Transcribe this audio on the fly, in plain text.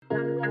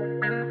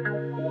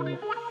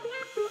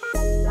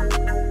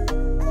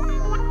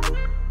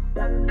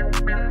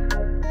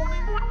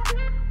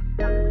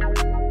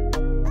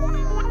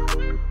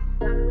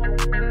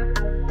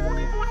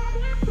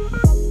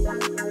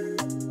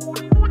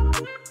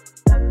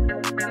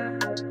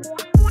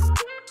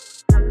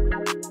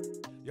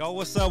Yo,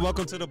 what's up?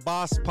 Welcome to the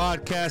Boss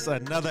Podcast.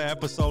 Another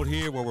episode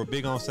here where we're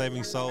big on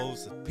saving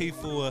souls.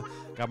 P4,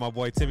 got my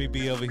boy Timmy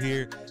B over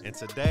here. And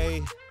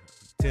today,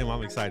 Tim,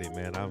 I'm excited,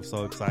 man. I'm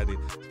so excited.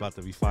 It's about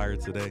to be fired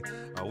today.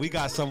 We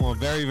got someone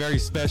very, very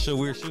special.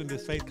 We're shooting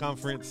this faith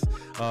conference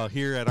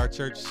here at our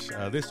church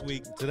this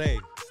week. Today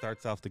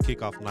starts off the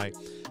kickoff night.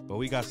 But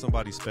we got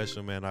somebody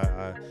special, man.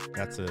 I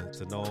got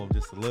to know him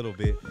just a little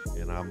bit,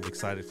 and I'm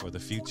excited for the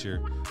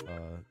future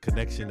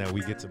connection that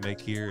we get to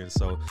make here. And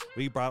so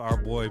we brought our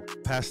boy,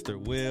 Pastor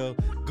Will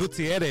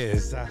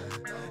Gutierrez.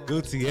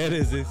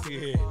 Gutierrez is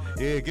here.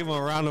 Yeah, give him a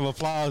round of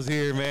applause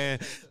here, man.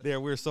 There,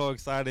 we're so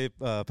excited.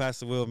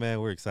 Pastor Will, man,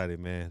 we're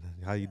excited, man.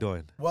 How you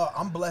doing? Well,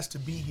 I'm blessed to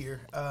be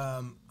here.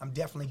 I'm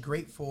definitely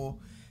grateful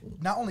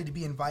not only to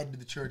be invited to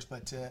the church,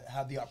 but to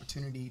have the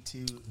opportunity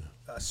to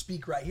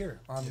speak right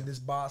here on this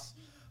Boss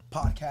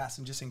podcast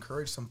and just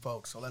encourage some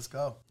folks. So let's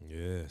go.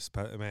 Yes,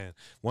 man.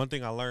 One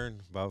thing I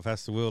learned about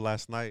Pastor Will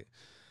last night,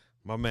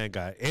 my man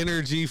got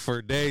energy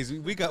for days.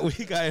 We got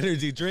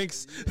energy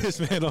drinks. This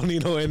man don't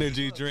need no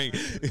energy drink.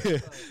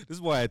 This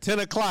boy at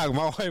 10 o'clock,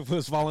 my wife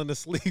was falling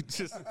asleep.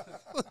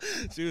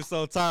 She was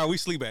so tired. We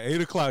sleep at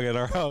 8 o'clock at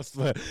our house.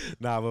 But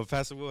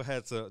Pastor Will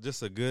had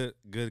just a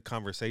good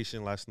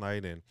conversation last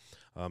night. And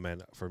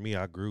man, for me,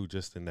 I grew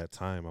just in that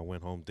time. I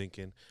went home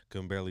thinking,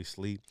 couldn't barely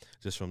sleep,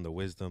 just from the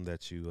wisdom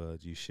that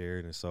you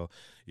shared. And so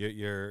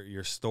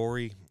your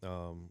story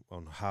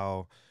on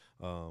how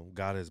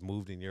God has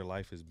moved in your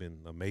life has been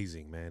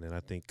amazing, man. And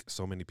I think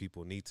so many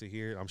people need to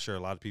hear it. I'm sure a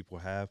lot of people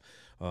have.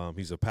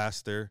 He's a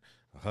pastor,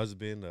 a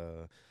husband,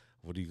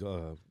 what do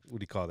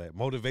you call that?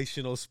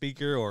 Motivational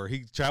speaker, or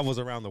he travels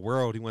around the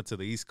world. He went to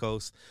the East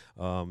Coast,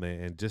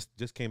 and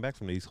just came back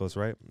from the East Coast,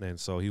 right? And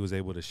so he was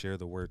able to share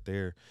the word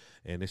there.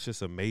 And it's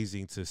just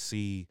amazing to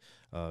see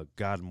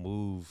God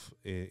move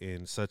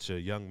in such a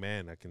young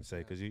man, I can say,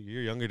 because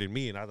you're younger than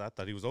me, and I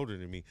thought he was older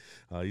than me.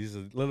 He's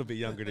a little bit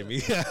younger than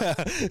me.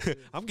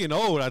 I'm getting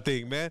old, I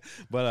think, man,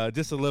 but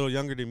just a little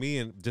younger than me,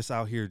 and just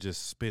out here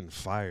just spitting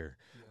fire.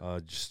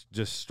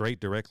 Just straight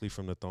directly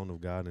from the throne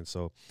of God. And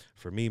so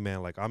for me,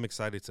 man, like, I'm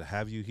excited to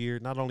have you here,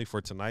 not only for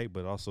tonight,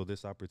 but also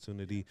this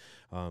opportunity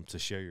to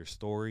share your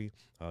story.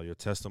 Your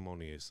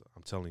testimony is,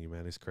 I'm telling you,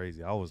 man, it's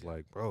crazy. I was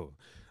like, bro,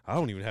 I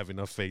don't even have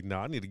enough faith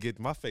now. I need to get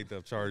my faith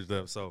up, charged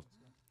up. So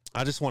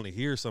I just want to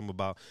hear some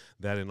about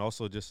that, and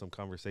also just some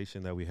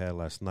conversation that we had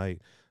last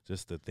night,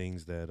 just the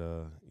things that,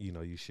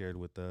 you shared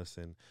with us,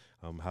 and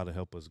how to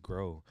help us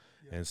grow.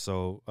 Yep. And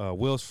so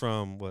Will's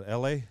from,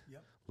 L.A.?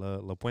 Yep.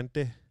 La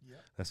Puente?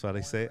 That's why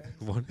they say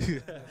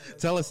it.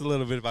 Tell us a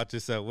little bit about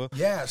yourself, Will.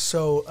 Yeah,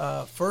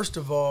 so first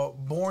of all,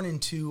 born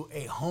into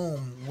a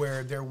home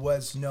where there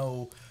was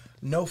no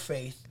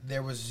faith,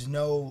 there was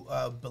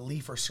no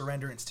belief or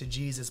surrenderance to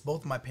Jesus.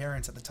 Both of my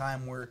parents at the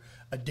time were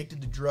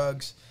addicted to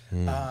drugs.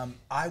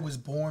 I was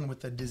born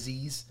with a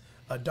disease.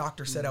 A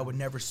doctor said I would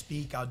never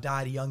speak. I'll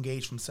die at a young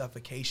age from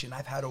suffocation.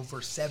 I've had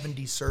over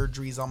 70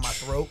 surgeries on my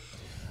throat.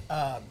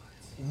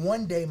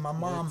 One day, my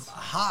mom,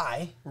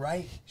 high,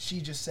 right?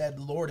 She just said,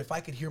 Lord, if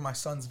I could hear my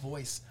son's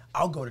voice,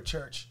 I'll go to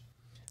church.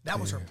 That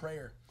was her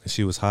prayer.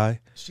 She was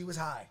high? She was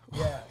high,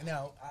 yeah.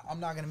 Now,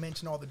 I'm not going to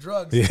mention all the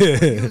drugs,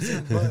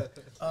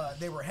 but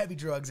they were heavy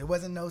drugs. It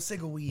wasn't no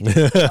cigarette weed.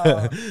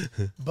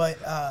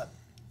 But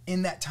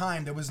in that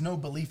time, there was no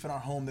belief in our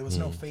home. There was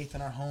no faith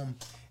in our home.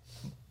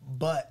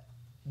 But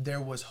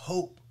there was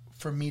hope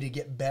for me to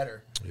get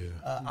better.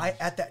 Yeah.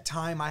 At that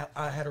time,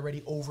 I had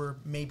already over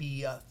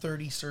maybe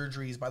 30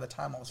 surgeries by the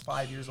time I was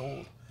 5 years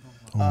old.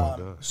 Oh my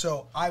God.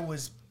 So I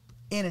was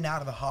in and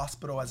out of the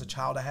hospital as a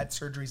child. I had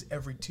surgeries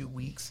every 2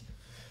 weeks.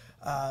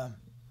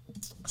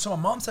 So my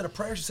mom said a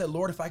prayer. She said,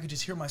 Lord, if I could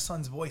just hear my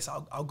son's voice,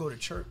 I'll go to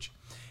church.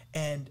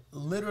 And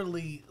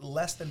literally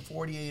less than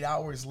 48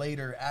 hours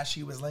later, as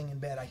she was laying in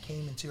bed, I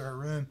came into her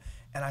room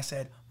and I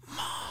said,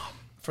 Mom,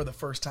 for the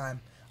first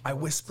time. I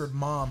whispered,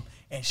 Mom,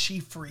 and she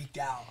freaked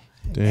out.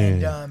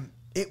 Dang. And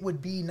it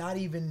would be not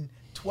even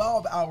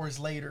 12 hours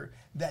later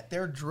that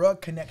their drug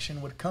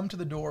connection would come to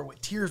the door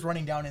with tears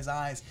running down his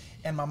eyes,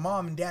 and my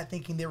mom and dad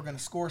thinking they were going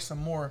to score some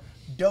more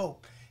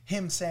dope.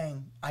 Him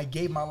saying, I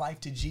gave my life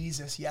to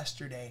Jesus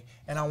yesterday,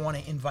 and I want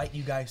to invite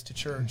you guys to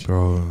church.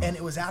 Bro. And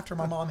it was after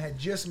my mom had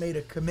just made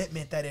a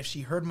commitment that if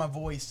she heard my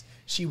voice,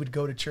 she would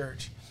go to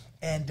church.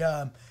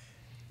 And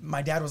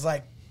my dad was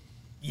like,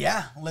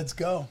 yeah, let's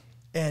go.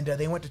 And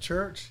they went to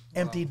church,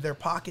 emptied their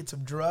pockets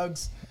of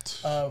drugs,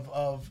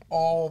 of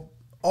all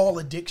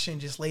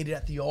addiction, just laid it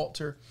at the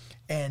altar.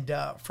 And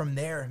from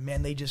there,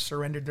 man, they just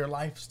surrendered their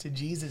lives to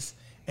Jesus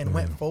and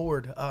went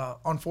forward.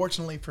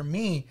 Unfortunately for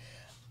me,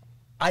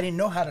 I didn't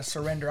know how to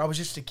surrender. I was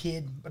just a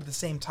kid, but at the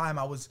same time,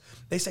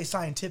 they say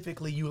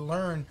scientifically you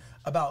learn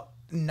about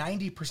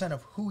 90%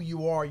 of who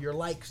you are, your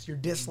likes, your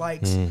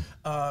dislikes,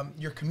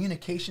 your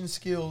communication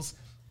skills.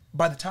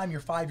 By the time you're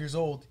 5 years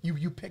old,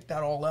 you pick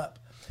that all up.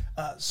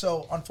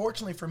 So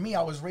unfortunately for me,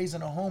 I was raised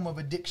in a home of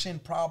addiction,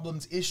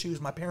 problems,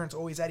 issues. My parents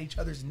always at each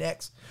other's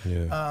necks.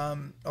 Yeah.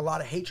 A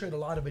lot of hatred, a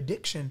lot of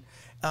addiction.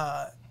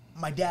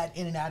 My dad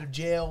in and out of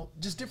jail,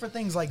 just different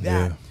things like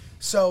that. Yeah.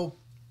 So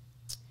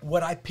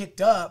what I picked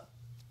up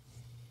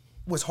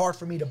was hard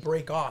for me to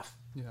break off.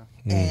 Yeah.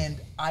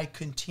 And I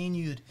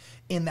continued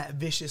in that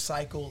vicious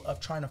cycle of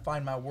trying to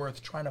find my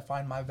worth, trying to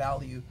find my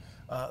value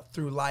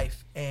through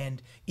life.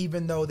 And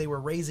even though they were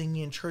raising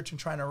me in church and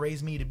trying to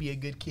raise me to be a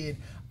good kid,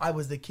 I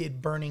was the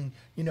kid burning,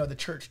 the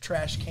church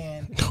trash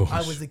can. I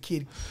was the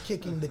kid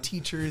kicking the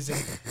teachers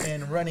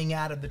and running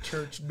out of the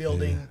church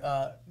building,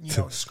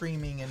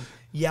 screaming and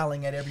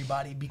yelling at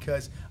everybody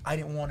because I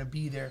didn't want to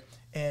be there.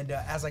 And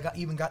as I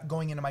got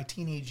going into my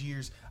teenage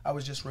years, I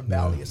was just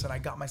rebellious, and I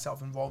got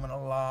myself involved in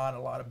a lot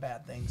of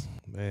bad things.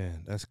 Man,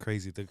 that's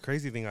crazy. The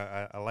crazy thing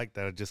I like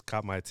that just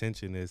caught my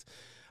attention is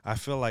I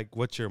feel like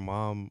what your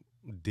mom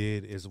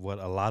did is what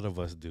a lot of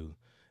us do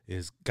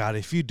is, God,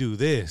 if you do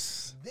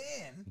this,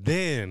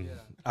 then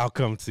I'll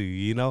come to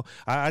you.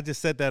 I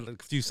just said that a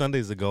few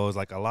Sundays ago. It's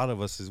like a lot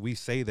of us, is we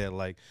say that,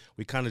 like,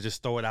 we kind of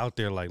just throw it out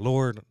there like,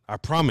 Lord, I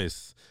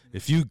promise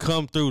if you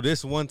come through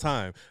this one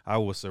time, I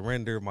will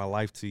surrender my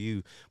life to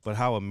you. But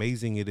how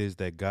amazing it is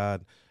that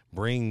God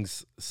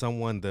brings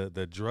someone,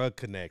 the drug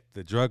connect,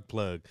 the drug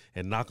plug,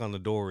 and knock on the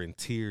door in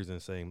tears and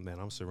saying, man,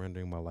 I'm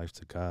surrendering my life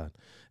to God.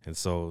 And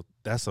so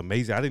that's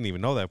amazing. I didn't even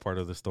know that part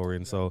of the story.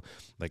 And so,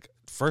 like,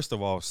 first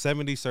of all,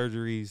 70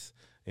 surgeries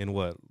in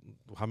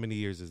how many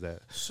years is that?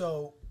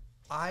 So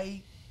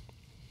I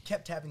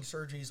kept having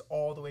surgeries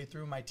all the way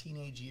through my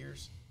teenage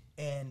years.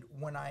 And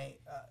when I,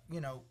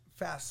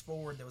 fast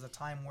forward, there was a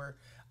time where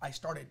I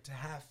started to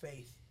have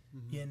faith,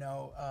 and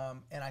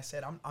I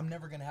said, I'm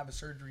never going to have a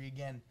surgery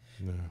again.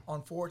 Yeah.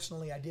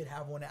 Unfortunately, I did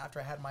have one after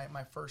I had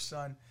my first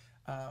son.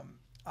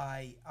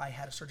 I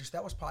had a surgery. So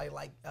that was probably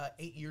like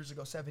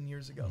 7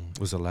 years ago.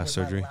 Was the last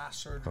surgery? My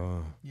last surgery.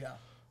 Yeah.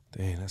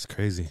 Dang, that's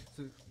crazy.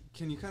 So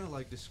can you kind of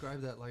like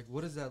describe that? Like,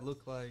 what does that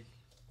look like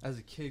as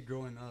a kid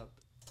growing up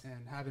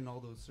and having all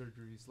those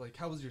surgeries? Like,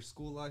 how was your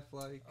school life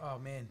like? Oh,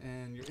 man.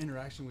 And your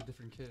interaction with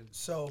different kids?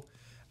 So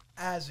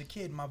as a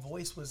kid, my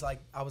voice was like,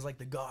 I was like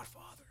the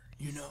Godfather,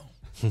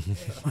 Hey,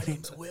 my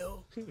name's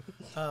Will.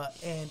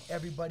 And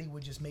everybody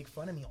would just make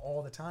fun of me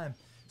all the time.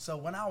 So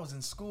when I was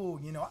in school,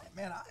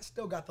 I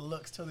still got the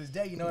looks till this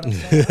day, you know what I'm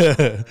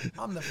saying?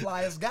 I'm the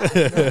flyest guy,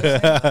 you know what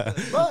I'm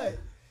saying? But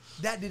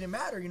that didn't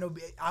matter,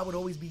 I would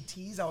always be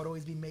teased, I would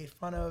always be made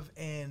fun of,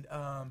 and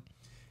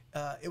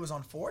it was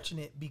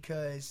unfortunate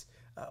because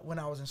when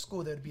I was in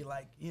school, they'd be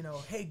like,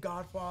 hey,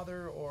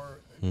 Godfather,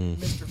 or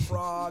Mr.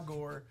 Frog,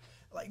 or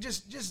like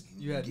just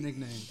you had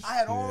nicknames. I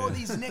had all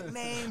these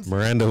nicknames.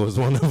 Miranda was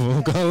one of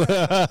them.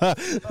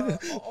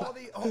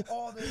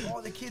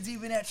 all the kids,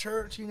 even at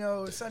church,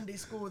 Sunday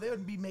school, they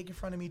would be making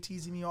fun of me,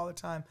 teasing me all the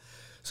time.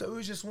 So it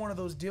was just one of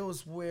those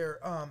deals where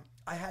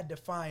I had to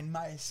find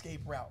my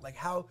escape route. Like,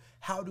 how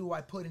do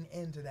I put an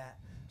end to that?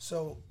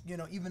 So,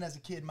 even as a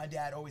kid, my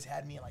dad always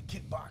had me in, like,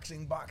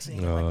 kickboxing,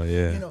 boxing. Oh, like,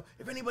 yeah.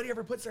 If anybody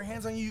ever puts their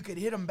hands on you, you could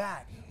hit them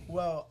back.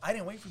 Well, I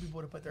didn't wait for people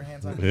to put their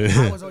hands on me.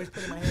 I was always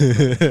putting my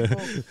hands on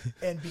people.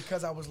 And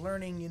because I was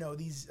learning,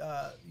 these,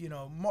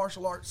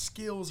 martial arts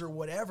skills or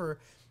whatever,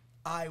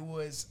 I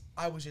was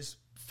just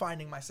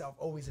finding myself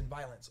always in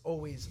violence,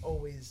 always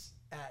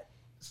at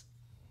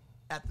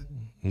the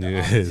you know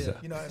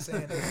what I'm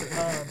saying?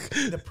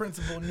 The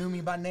principal knew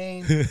me by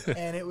name,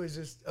 and it was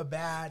just a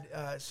bad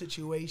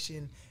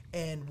situation,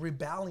 and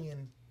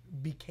rebellion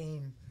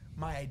became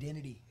my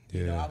identity.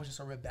 I was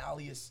just a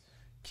rebellious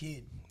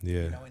kid,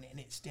 and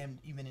it stemmed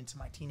even into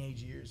my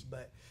teenage years.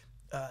 But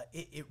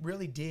it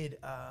really did.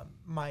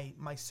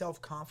 My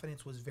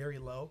self-confidence was very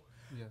low.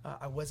 Yeah.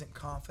 I wasn't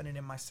confident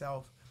in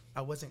myself.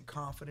 I wasn't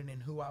confident in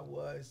who I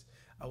was.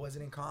 I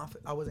wasn't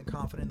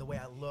confident in the way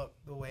I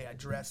looked, the way I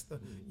dressed.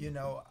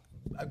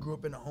 I grew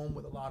up in a home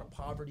with a lot of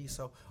poverty,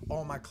 so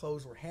all my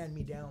clothes were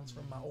hand-me-downs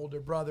from my older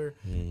brother,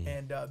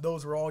 and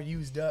those were all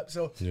used up.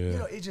 So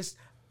it just,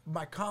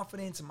 my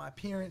confidence and my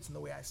appearance and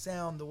the way I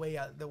sound, the way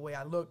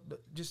I look,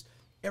 just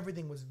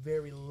everything was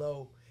very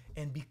low.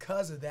 And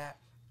because of that,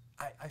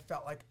 I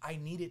felt like I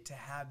needed to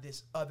have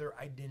this other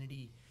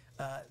identity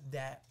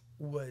that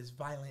was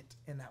violent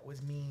and that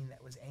was mean,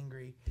 that was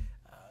angry.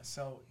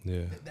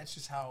 That's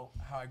just how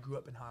I grew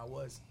up and how I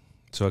was.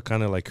 So it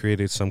kind of like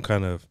created some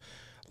kind of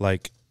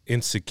like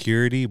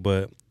insecurity,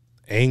 but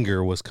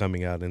anger was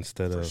coming out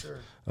instead of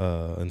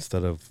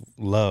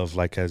love,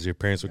 like as your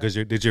parents. Because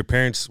did your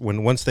parents,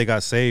 once they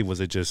got saved,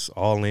 was it just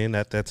all in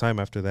at that time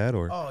after that,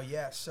 or? Oh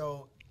yeah.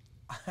 So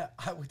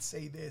I would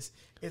say this: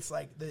 it's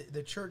like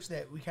the church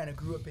that we kind of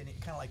grew up in. It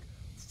kind of like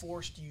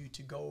forced you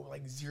to go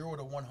like 0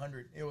 to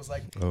 100. It was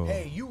like,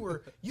 hey,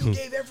 you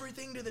gave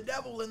everything to the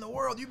devil in the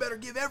world. You better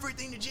give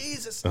everything to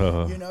Jesus.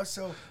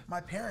 So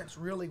my parents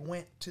really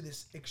went to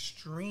this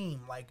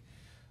extreme. Like,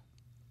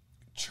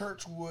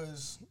 church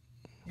was,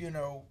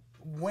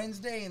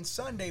 Wednesday and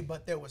Sunday,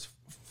 but there was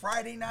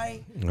Friday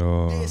night,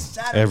 this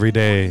Saturday every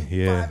day,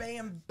 morning, 5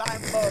 a.m.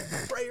 Bible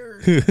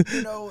prayer,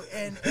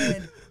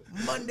 and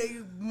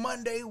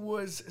Monday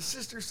was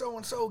sister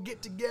so-and-so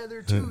get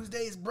together.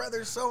 Tuesdays,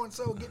 brother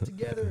so-and-so get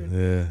together.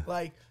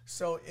 And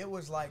so it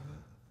was like,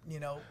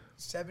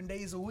 7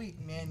 days a week,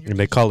 man. And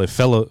they call it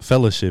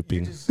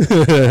fellowshipping.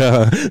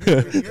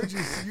 You're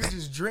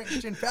just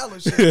drenched in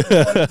fellowship. You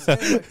know what I'm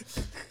saying?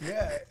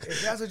 Yeah,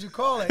 if that's what you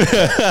call it.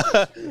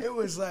 It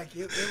was like,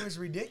 it was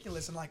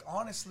ridiculous. And like,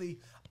 honestly,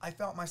 I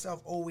felt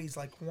myself always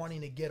like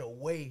wanting to get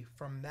away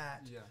from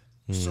that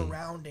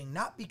surrounding,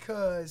 not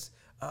because,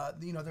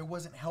 there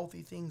wasn't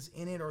healthy things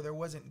in it or there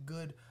wasn't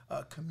good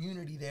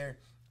community there.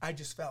 I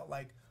just felt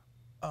like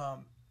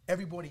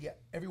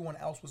everyone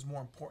else was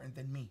more important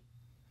than me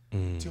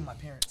to my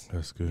parents.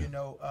 That's good.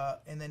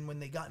 And then when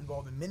they got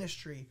involved in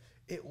ministry,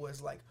 it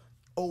was like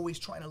always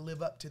trying to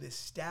live up to this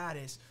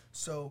status.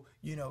 So,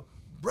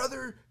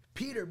 Brother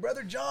Peter,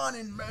 Brother John,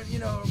 and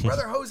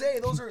Brother Jose,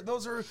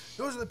 those are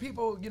the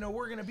people,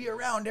 we're gonna be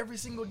around every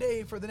single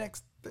day for the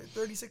next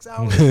 36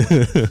 hours,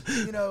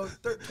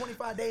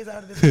 25 days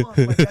out of this month.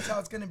 Like, that's how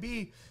it's gonna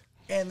be.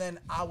 And then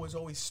I was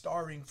always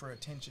starving for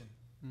attention.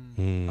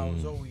 I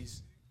was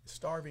always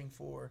starving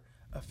for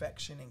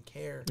affection and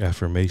care,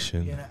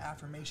 affirmation,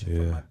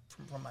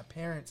 from my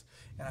parents,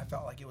 and I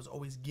felt like it was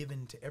always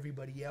given to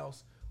everybody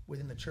else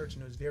within the church,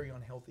 and it was very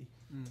unhealthy.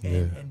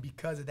 And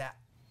because of that,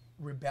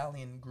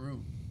 rebellion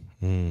grew.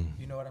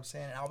 You know what I'm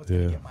saying? And I was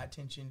gonna get my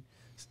attention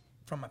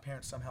from my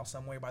parents somehow,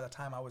 some way. By the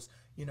time I was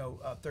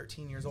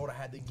 13 years old, I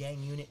had the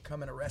gang unit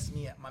come and arrest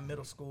me at my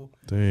middle school.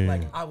 Damn.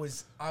 Like, I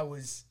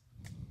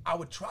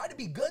would try to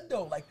be good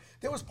though. Like,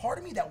 there was part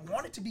of me that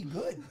wanted to be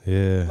good.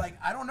 Yeah. Like,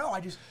 I don't know.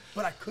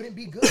 But I couldn't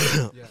be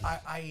good.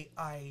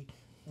 I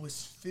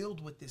was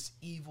filled with this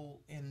evil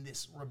and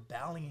this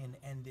rebellion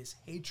and this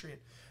hatred,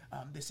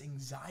 this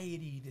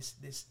anxiety,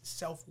 this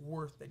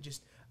self-worth that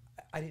just,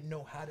 I didn't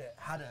know how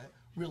to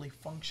really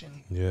function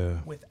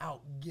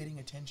without getting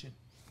attention.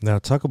 Now,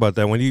 talk about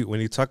that when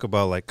you talk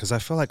about, like, because I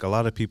feel like a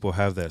lot of people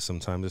have that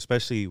sometimes,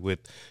 especially with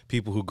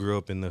people who grew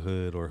up in the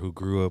hood or who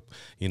grew up,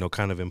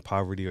 kind of in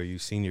poverty, or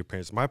you've seen your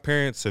parents. My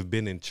parents have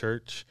been in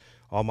church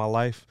all my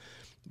life,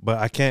 but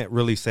I can't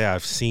really say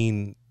I've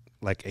seen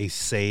like a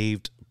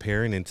saved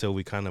parent until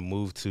we kind of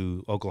moved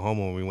to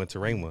Oklahoma when we went to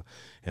Rhema.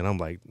 And I'm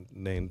like,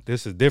 man,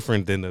 this is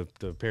different than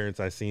the parents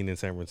I seen in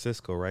San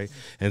Francisco, right?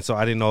 And so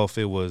I didn't know if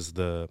it was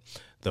the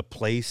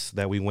place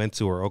that we went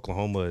to, or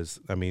Oklahoma is,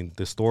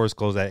 the stores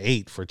close at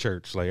 8 for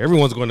church. Like,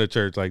 everyone's going to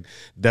church. Like,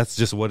 that's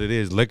just what it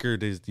is. Liquor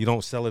is, you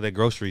don't sell it at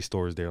grocery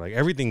stores there. Like,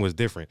 everything was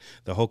different.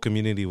 The whole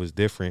community was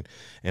different.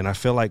 And I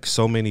feel like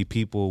so many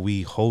people,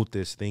 we hold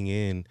this thing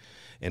in,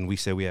 and we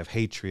say we have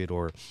hatred,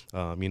 or,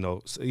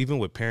 even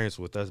with parents,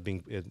 with us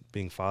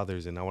being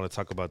fathers, and I want to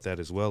talk about that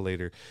as well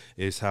later,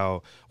 is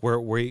how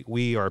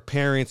we are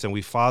parents, and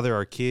we father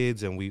our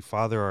kids, and we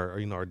father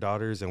our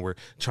daughters, and we're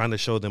trying to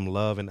show them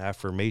love and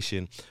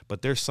affirmation.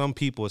 But there's some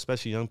people,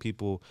 especially young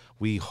people,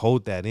 we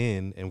hold that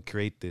in and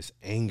create this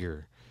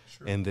anger.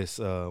 Sure. And this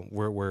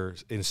we're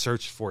in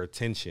search for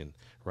attention.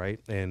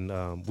 Right. And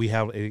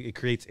it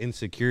creates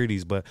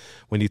insecurities. But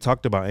when you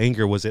talked about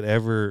anger, was it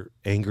ever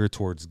anger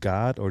towards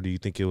God, or do you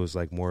think it was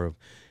like more of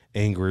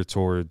anger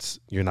towards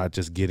you're not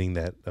just getting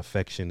that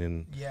affection?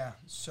 And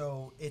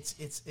so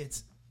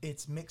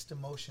it's mixed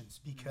emotions,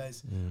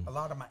 because a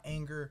lot of my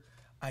anger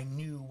I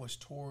knew was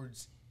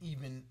towards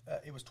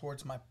it was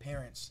towards my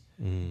parents,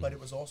 but it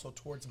was also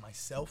towards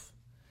myself,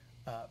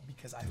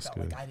 because I felt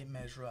like I didn't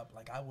measure up,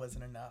 like I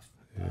wasn't enough.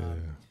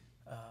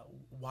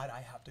 Why did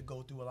I have to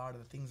go through a lot of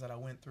the things that I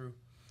went through?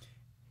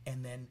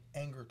 And then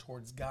anger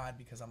towards God,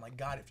 because I'm like,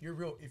 God, if you're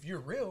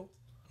real,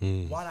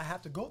 why do I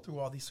have to go through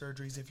all these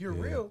surgeries? If you're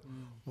real,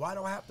 why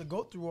do I have to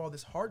go through all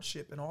this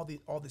hardship and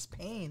all this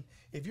pain?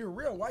 If you're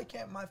real, why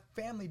can't my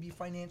family be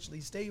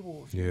financially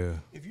stable?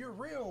 If you're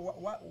real,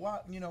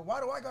 why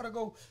do I gotta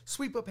go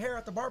sweep up hair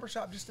at the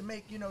barbershop just to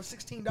make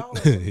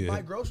 $16 and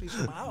buy groceries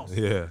for my house?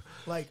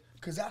 Like,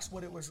 because that's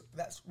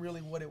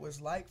really what it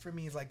was like for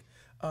me. Is like,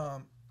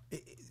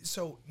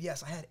 so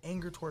yes, I had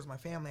anger towards my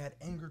family. I had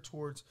anger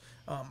towards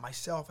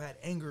myself. I had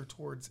anger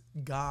towards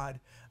God.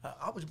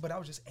 I was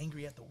just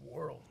angry at the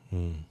world,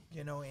 And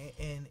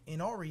in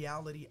all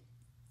reality,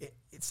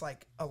 it's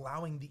like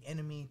allowing the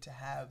enemy to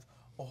have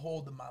a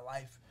hold of my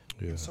life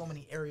in so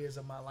many areas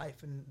of my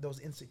life, and those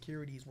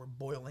insecurities were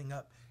boiling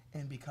up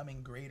and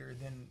becoming greater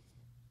than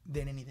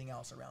anything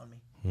else around me.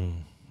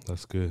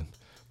 That's good.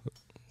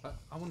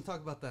 I want to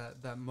talk about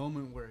that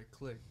moment where it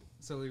clicked.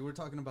 So like, we're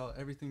talking about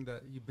everything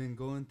that you've been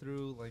going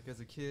through, like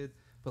as a kid,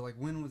 but like,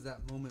 when was that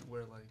moment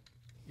where like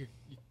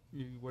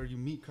where you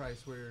meet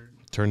Christ, where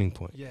turning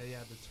point? The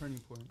turning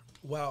point.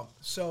 Well,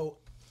 so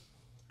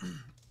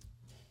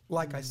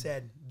like I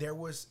said, there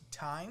was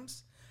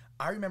times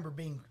I remember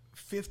being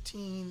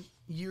 15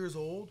 years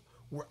old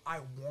where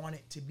I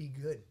wanted to be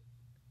good.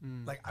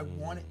 Like, I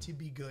wanted to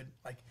be good.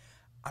 Like,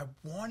 I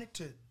wanted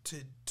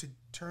to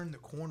turn the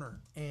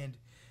corner, and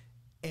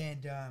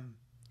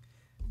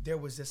there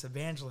was this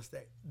evangelist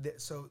that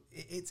so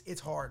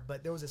it's hard,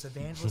 but there was this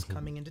evangelist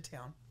coming into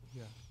town.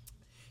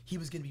 He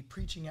was going to be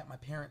preaching at my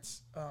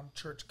parents'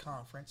 church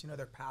conference.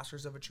 They're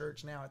pastors of a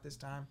church now at this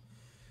time.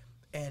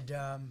 And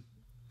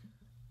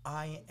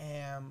I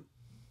am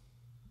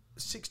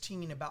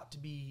 16, about to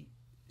be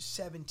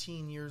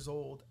 17 years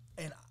old.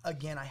 And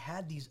again, I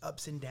had these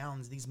ups and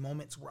downs, these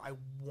moments where I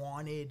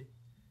wanted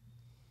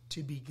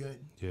to be good.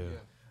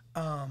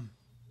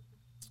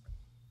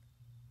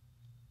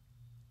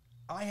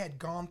 I had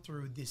gone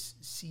through this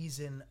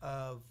season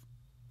of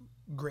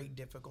great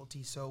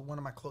difficulty. So one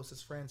of my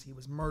closest friends, he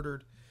was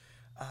murdered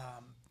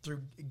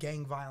through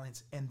gang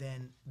violence. And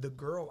then the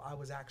girl I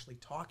was actually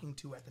talking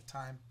to at the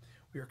time,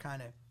 we were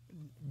kind of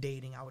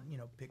dating. I would,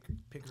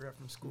 pick her up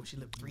from school. She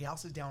lived 3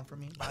 houses down from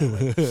me, by the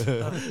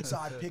way. So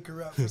I'd pick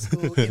her up from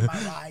school in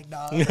my ride,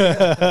 dog.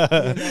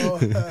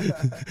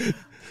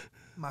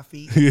 My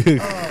feet.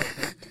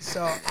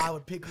 So I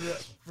would pick her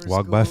up for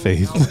walk school. By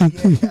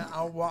faith.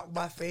 I would walk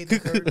by faith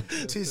with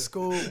her to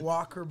school,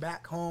 walk her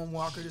back home,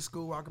 walk her to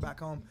school, walk her back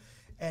home.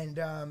 And,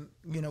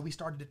 we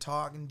started to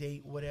talk and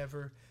date,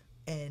 whatever.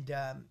 And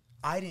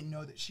I didn't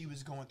know that she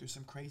was going through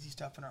some crazy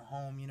stuff in her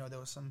home. There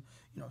was some,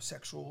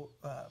 sexual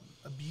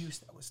abuse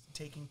that was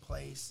taking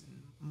place and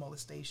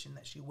molestation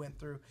that she went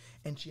through.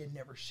 And she had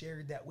never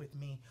shared that with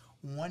me.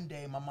 One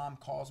day, my mom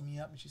calls me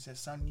up and she says,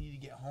 son, you need to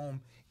get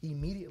home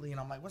immediately. And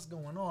I'm like, what's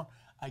going on?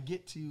 I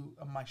get to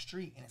my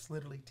street and it's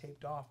literally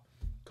taped off,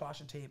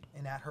 caution tape.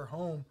 And at her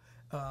home,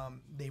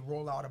 they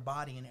roll out a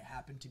body and it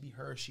happened to be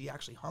her. She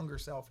actually hung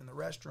herself in the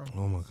restroom.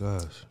 Oh my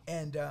gosh.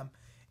 And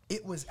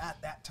it was at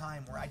that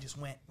time where I just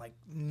went like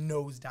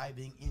nose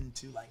diving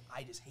into like,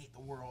 I just hate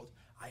the world.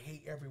 I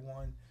hate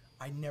everyone.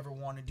 I never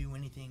want to do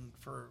anything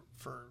for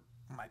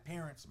my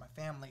parents, my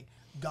family,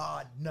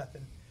 God,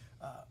 nothing.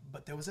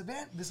 But there was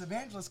this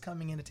evangelist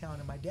coming into town,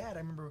 and my dad, I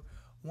remember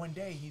one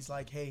day he's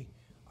like, hey,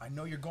 I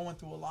know you're going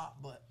through a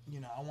lot, but,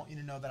 I want you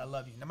to know that I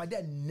love you. Now, my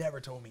dad never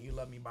told me he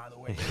loved me, by the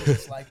way. It was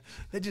just like,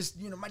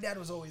 my dad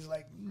was always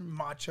like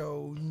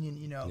macho,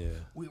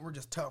 we're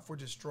just tough, we're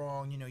just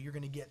strong, you're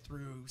going to get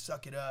through,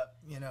 suck it up,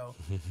 you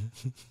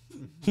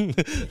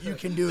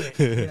can do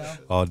it,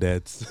 All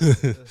dads.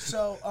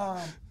 So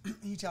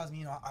he tells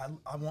me,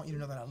 I want you to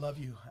know that I love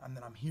you and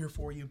that I'm here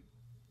for you.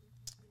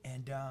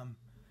 And,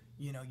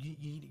 you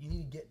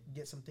need to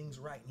get some things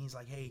right. And he's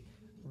like, hey,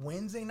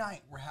 Wednesday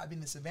night, we're having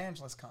this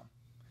evangelist come.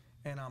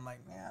 And I'm like,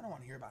 man, I don't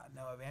want to hear about it.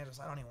 No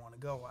evangelist. I don't even want to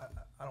go.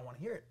 I don't want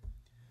to hear it.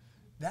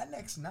 That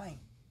next night,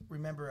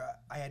 remember,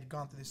 I had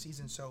gone through the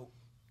season. So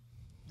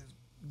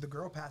the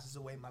girl passes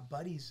away. My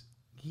buddies,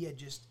 he had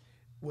just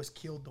was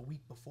killed the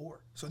week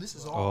before. So this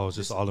is all. Oh, it's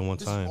just all in one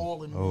time. This is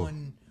all in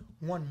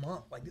one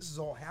month. Like, this is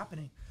all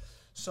happening.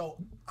 So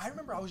I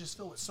remember I was just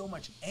filled with so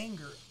much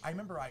anger. I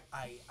remember I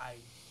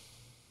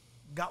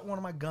got one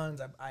of my guns.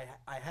 I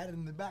had it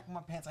in the back of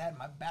my pants. I had it in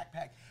my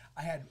backpack.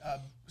 I had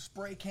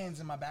spray cans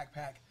in my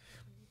backpack.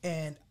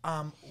 And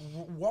I'm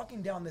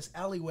walking down this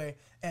alleyway,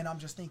 and I'm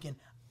just thinking,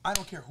 I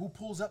don't care who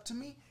pulls up to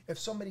me. If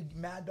somebody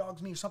mad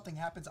dogs me or something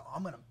happens,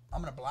 I'm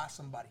gonna blast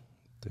somebody.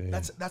 Damn.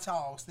 That's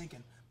how I was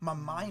thinking. My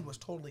mind was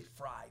totally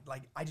fried.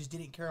 Like, I just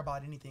didn't care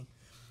about anything.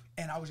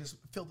 And I was just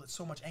filled with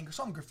so much anger.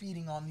 So I'm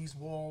graffitiing on these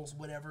walls,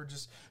 whatever,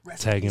 just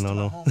tagging on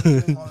them, all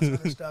this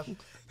other stuff.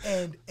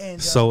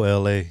 And so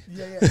LA.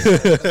 Yeah.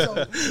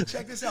 So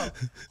check this out.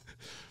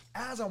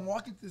 As I'm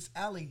walking through this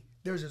alley,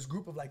 there's this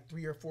group of like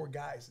 3 or 4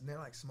 guys, and they're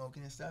like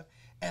smoking and stuff.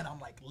 And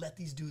I'm like, let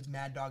these dudes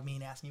mad dog me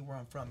and ask me where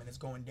I'm from, and it's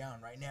going down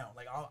right now.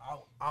 Like,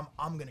 I'm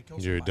gonna kill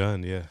somebody. You're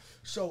done, yeah.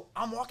 So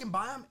I'm walking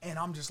by them, and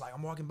I'm just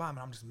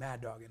mad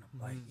dogging them,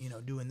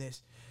 like, doing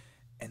this,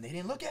 and they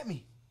didn't look at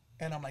me.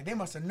 And I'm like, they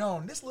must have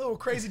known. This little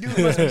crazy dude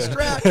must be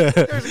strapped.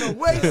 There's no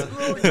way this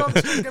little young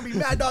dude's going to be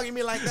mad dogging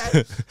me like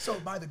that. So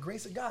by the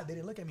grace of God, they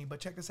didn't look at me. But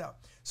check this out.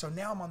 So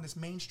now I'm on this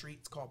main street.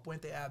 It's called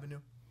Puente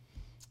Avenue.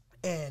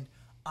 And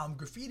I'm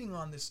graffitiing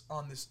on this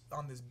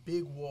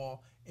big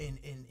wall in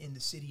the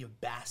city of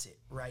Bassett,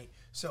 right?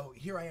 So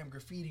here I am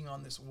graffitiing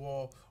on this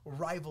wall,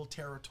 rival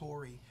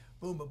territory,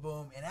 boom, boom,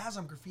 boom. And as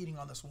I'm graffitiing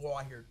on this wall,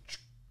 I hear,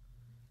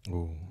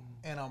 ooh.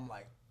 And I'm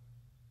like,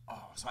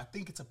 oh, so I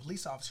think it's a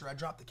police officer. I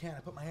dropped the can. I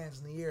put my hands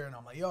in the air, and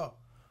I'm like, yo,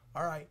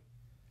 all right.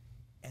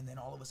 And then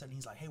all of a sudden,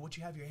 he's like, hey, what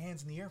you have your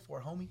hands in the air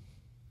for, homie?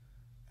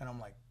 And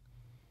I'm like,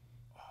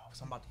 oh,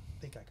 so I'm about to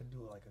think I could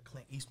do like a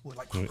Clint Eastwood,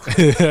 like, I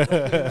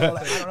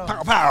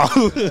don't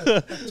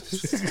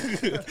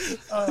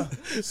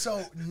know.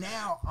 So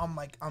now I'm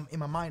in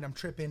my mind, I'm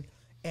tripping,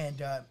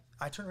 and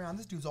I turn around.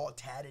 This dude's all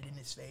tatted in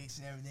his face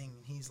and everything,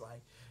 and he's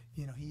like,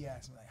 he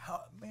asked me, like,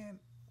 how, man,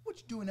 what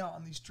you doing out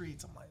on these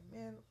streets? I'm like,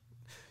 man,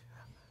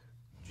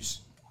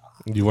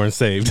 you weren't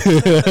saved.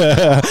 Like,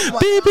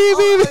 beep,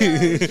 beep,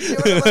 beep.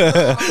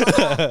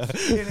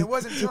 And it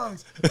wasn't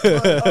tongues.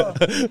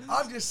 But,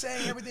 I'm just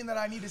saying everything that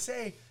I need to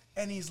say.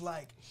 And he's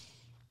like,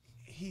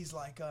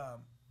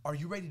 are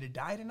you ready to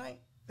die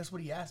tonight? That's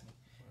what he asked me.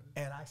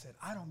 And I said,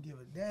 I don't give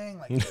a dang.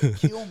 Like,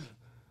 kill me.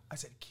 I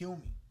said, kill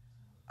me.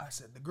 I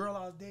said, the girl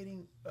I was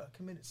dating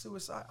committed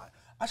suicide.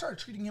 I started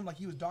treating him like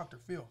he was Dr.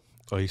 Phil.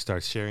 Oh, he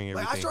starts sharing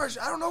everything. Like,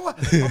 I don't know what.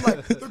 I'm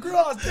like, the girl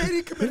I was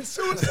dating committed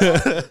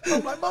suicide.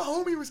 I'm like, my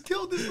homie was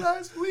killed this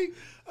last week.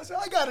 I said,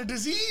 I got a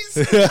disease.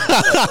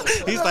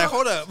 He's like,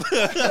 hold up.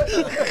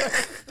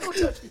 Don't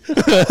touch me.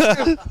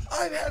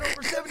 I've had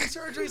over 70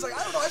 surgeries. Like,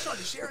 I don't know. I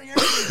started sharing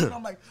everything. And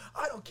I'm like,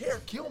 I don't care.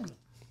 Kill me.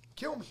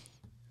 Kill me.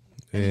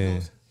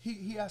 And yeah.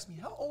 he asked me,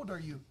 how old are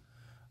you?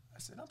 I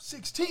said, I'm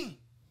 16.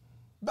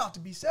 About to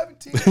be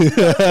 17.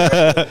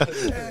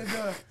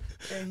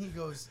 And he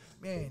goes,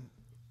 man,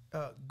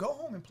 go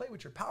home and play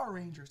with your Power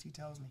Rangers, he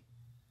tells me.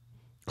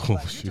 Oh,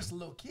 Like, you're shoot. just a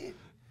little kid.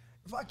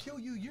 If I kill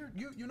you,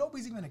 you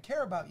nobody's even gonna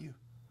care about you.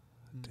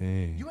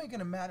 Dang. You ain't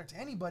gonna matter to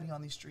anybody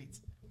on these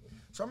streets.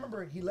 So I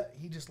remember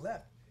he just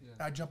left.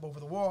 Yeah. I jump over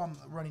the wall. I'm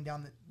running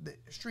down the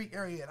street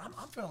area, and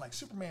I'm feeling like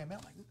Superman, man.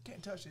 I'm like,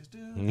 can't touch this,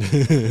 dude.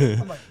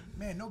 I'm like,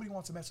 man, nobody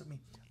wants to mess with me.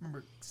 I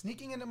remember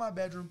sneaking into my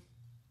bedroom.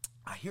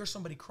 I hear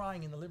somebody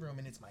crying in the living room,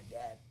 and it's my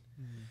dad.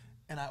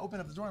 And I open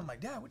up the door, and I'm like,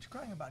 Dad, what you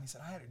crying about? And he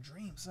said, I had a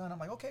dream, son. I'm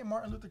like, okay,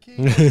 Martin Luther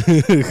King.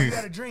 You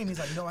had a dream. He's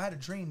like, no, I had a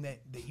dream that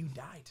you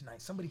died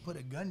tonight. Somebody put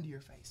a gun to your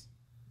face.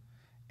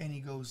 And he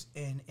goes,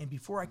 and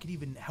before I could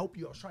even help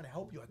you, I was trying to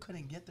help you. I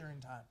couldn't get there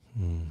in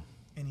time.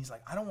 And he's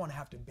like, I don't want to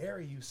have to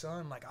bury you,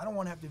 son. Like, I don't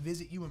want to have to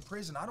visit you in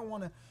prison. I don't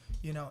want to,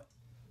 you know.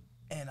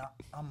 And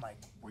I'm like,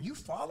 were you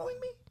following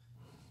me?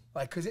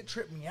 Like, because it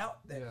tripped me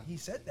out that he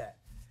said that.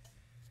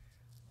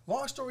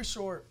 Long story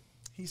short,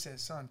 he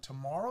says, son,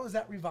 tomorrow is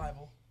that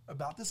revival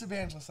about this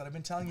evangelist that I've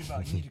been telling you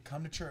about. You need to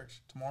come to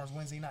church. Tomorrow's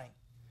Wednesday night.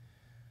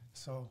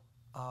 So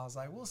I was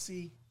like, we'll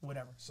see,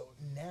 whatever. So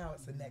now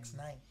it's the next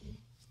night.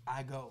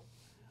 I go.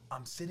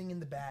 I'm sitting in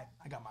the back.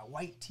 I got my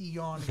white tee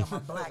on. I got my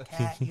black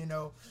hat, with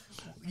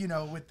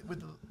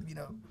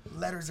the,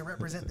 letters that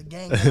represent the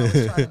gang that I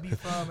was trying to be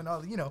from and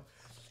all,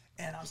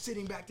 And I'm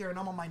sitting back there, and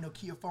I'm on my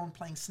Nokia phone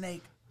playing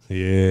Snake.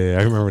 Yeah,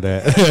 I remember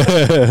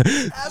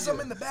that. As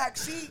I'm in the back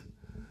seat,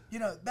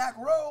 back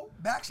row,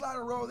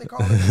 backslider row, they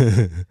call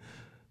it.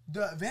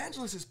 The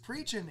evangelist is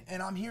preaching,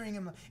 and I'm hearing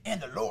him, and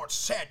the Lord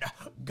said,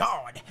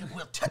 God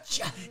will touch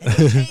you and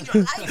he'll change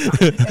your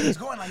life. And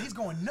he's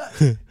going nuts.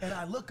 And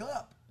I look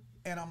up,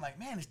 and I'm like,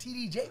 man, it's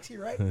TD Jakes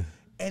here, right?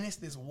 And it's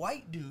this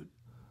white dude,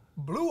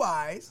 blue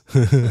eyes,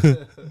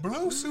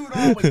 blue suit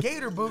on with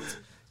gator boots.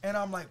 And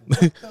I'm like,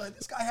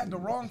 this guy had the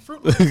wrong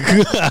fruit.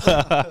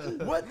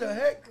 What the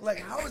heck? Like,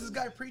 how is this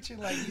guy preaching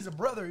like he's a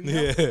brother?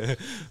 Yeah.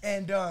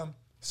 And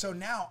so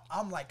now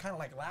I'm like kind of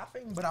like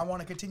laughing, but I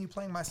want to continue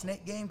playing my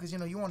Snake game because,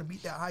 you want to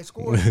beat that high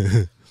score.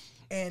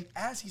 And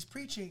as he's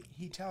preaching,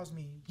 he tells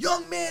me,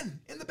 young men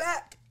in the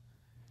back.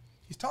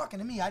 He's talking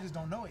to me. I just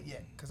don't know it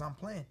yet because I'm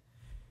playing.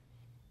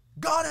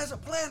 God has a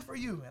plan for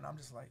you. And I'm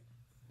just like,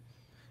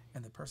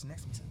 and the person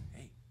next to me said,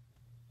 hey,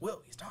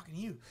 Will, he's talking to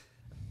you.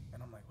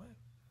 And I'm like, what?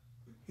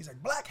 He's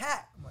like, black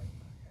hat. I'm like,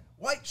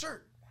 white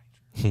shirt.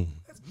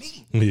 That's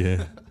me.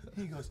 Yeah.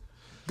 He goes,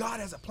 God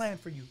has a plan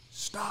for you.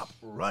 Stop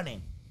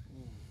running.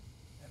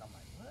 And I'm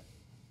like, what?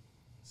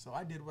 So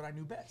I did what I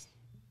knew best.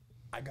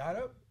 I got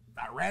up.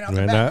 I ran out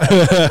the back.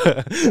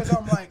 Because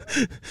I'm like,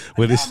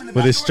 with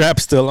his strap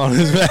still on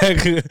his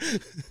back.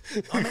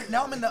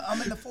 I'm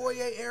in the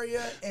foyer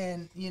area,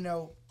 and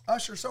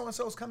Usher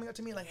so-and-so is coming up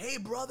to me like, hey,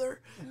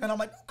 brother. And I'm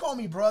like, don't call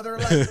me brother.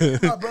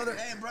 Like, my brother,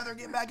 hey, brother,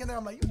 get back in there.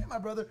 I'm like, you ain't my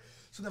brother.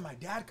 So then my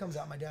dad comes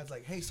out. My dad's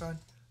like, hey, son,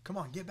 come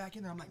on, get back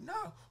in there. I'm like,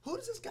 no, who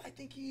does this guy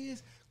think he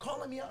is?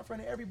 Calling me out in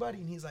front of everybody.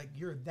 And he's like,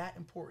 you're that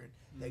important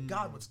that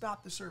God would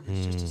stop the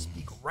service just to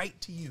speak right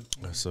to you.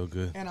 That's so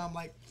good. And I'm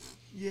like,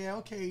 yeah,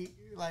 okay,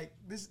 like,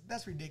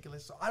 that's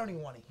ridiculous. So I don't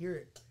even want to hear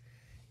it.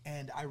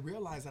 And I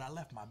realized that I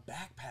left my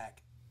backpack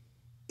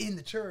in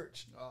the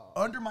church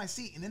under my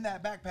seat, and in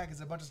that backpack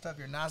is a bunch of stuff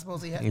you're not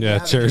supposed to have. Yeah,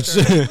 church.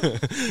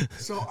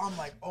 So I'm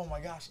like, oh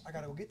my gosh, I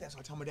gotta go get that. So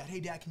I tell my dad, hey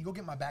Dad, can you go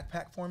get my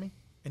backpack for me?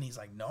 And he's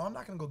like, no, I'm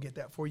not gonna go get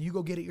that for you. You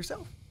go get it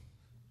yourself.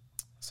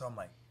 So I'm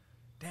like,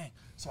 dang.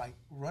 So I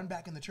run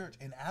back in the church,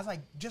 and as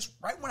just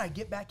right when I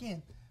get back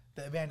in,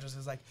 the evangelist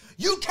is like,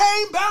 you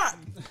came back.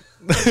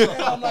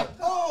 And I'm like,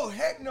 oh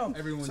heck no.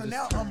 So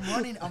now I'm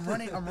running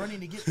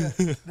to get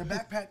the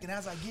backpack, and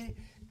as I get it,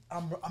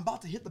 I'm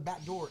about to hit the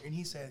back door, and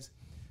he says,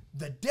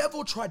 the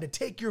devil tried to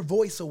take your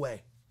voice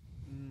away.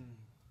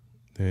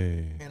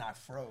 Dang. And I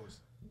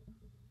froze.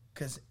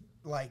 Because,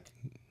 like,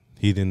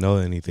 He didn't know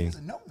he anything.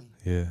 doesn't know me.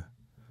 Yeah.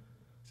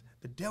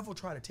 The devil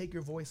tried to take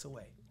your voice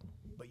away.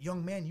 But,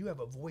 young man, you have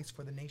a voice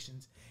for the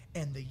nations.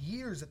 And the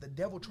years that the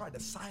devil tried to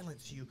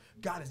silence you,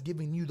 God is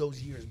giving you those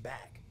years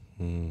back.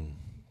 He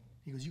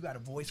goes, you got a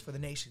voice for the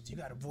nations. You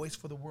got a voice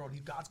for the world.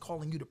 God's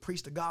calling you to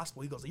preach the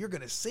gospel. He goes, you're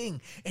going to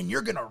sing and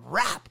you're going to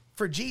rap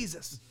for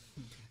Jesus.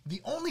 The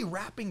only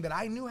rapping that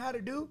I knew how to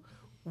do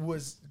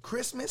was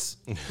Christmas,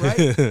 right?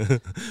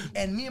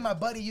 And me and my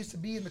buddy used to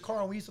be in the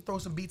car, and we used to throw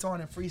some beats on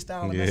and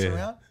freestyle and mess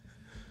around.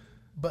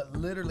 But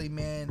literally,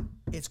 man,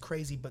 it's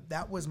crazy. But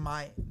that was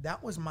my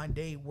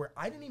day where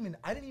I didn't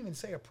even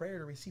say a prayer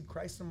to receive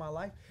Christ in my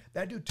life.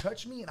 That dude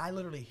touched me, and I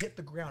literally hit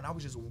the ground. I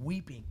was just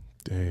weeping.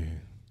 Dang.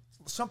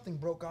 Something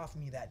broke off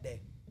me that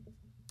day.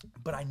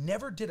 But I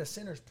never did a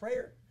sinner's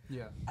prayer.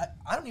 Yeah.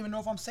 I don't even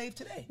know if I'm saved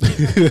today.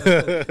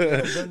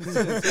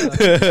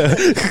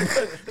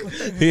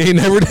 He ain't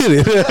never did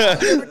it. I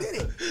never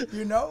did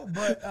it,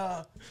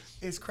 but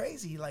it's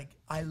crazy. Like,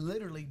 I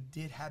literally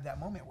did have that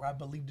moment where I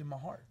believed in my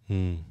heart.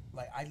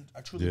 Like,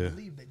 I truly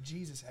believed that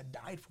Jesus had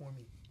died for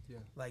me. Yeah.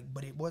 Like,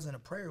 but it wasn't a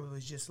prayer. It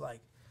was just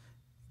like,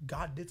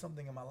 God did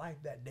something in my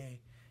life that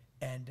day.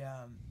 And,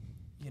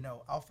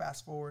 I'll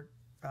fast forward.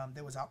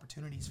 There was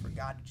opportunities for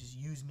God to just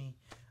use me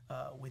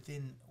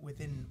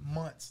within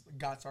months,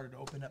 God started to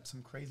open up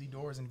some crazy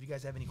doors. And if you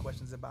guys have any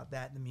questions about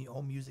that, the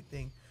whole music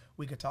thing,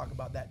 we could talk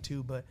about that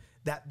too. But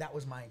that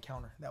was my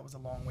encounter. That was a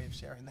long way of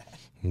sharing that.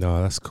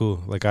 No, that's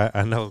cool. Like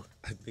I know,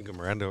 I think of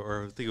Miranda,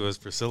 or I think it was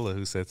Priscilla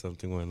who said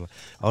something when,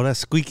 oh, that's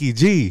Squeaky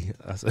G.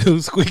 I said,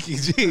 who's Squeaky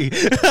G?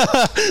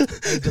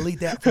 Hey, delete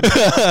that.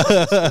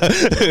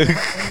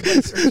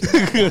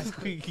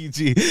 Squeaky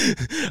G.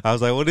 I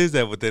was like, what is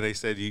that? But then they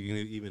said you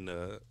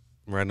even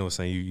Miranda was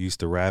saying you used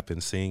to rap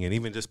and sing, and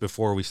even just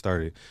before we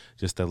started,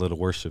 just that little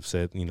worship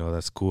set.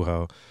 That's cool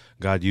how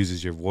God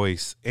uses your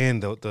voice,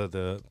 and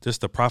the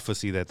just the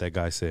prophecy that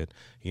guy said.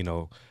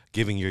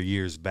 Giving your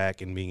years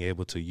back and being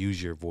able to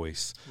use your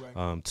voice,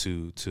 right.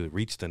 To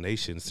reach the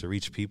nations, to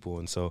reach people,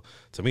 and so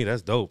to me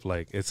that's dope.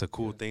 Like it's a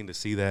cool thing to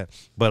see that,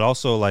 but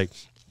also like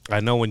I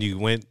know when you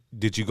went,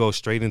 did you go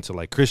straight into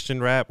like Christian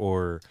rap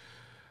or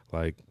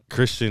like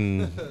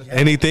Christian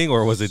anything,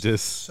 or was it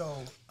just?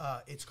 So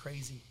it's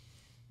crazy.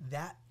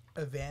 That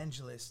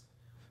evangelist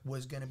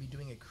was going to be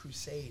doing a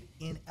crusade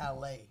in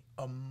LA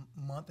a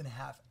month and a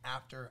half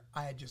after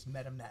I had just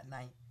met him that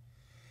night.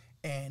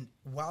 And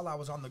while I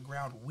was on the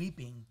ground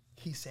weeping,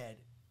 he said,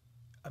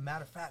 a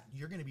matter of fact,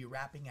 you're going to be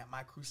rapping at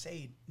my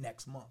crusade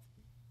next month.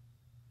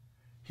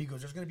 He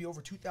goes, there's going to be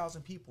over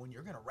 2,000 people and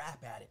you're going to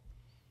rap at it.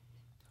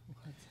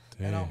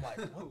 And I'm like,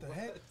 what the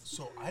heck?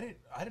 So I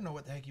didn't know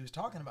what the heck he was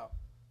talking about.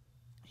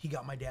 He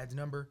got my dad's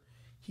number.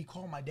 He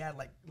called my dad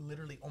like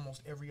literally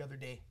almost every other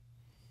day.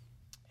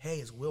 Hey,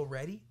 is Will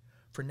ready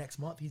for next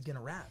month? He's going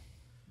to rap.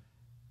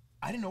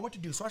 I didn't know what to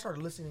do, so I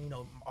started listening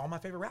to, all my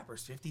favorite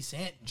rappers, 50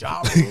 Cent,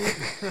 Ja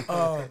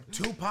Rule,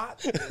 Tupac,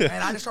 and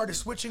I just started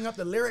switching up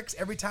the lyrics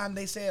every time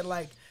they said,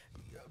 like,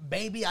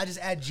 baby, I just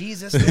add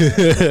Jesus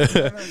there. You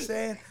know what I'm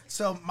saying?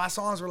 So my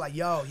songs were like,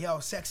 yo,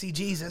 sexy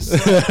Jesus.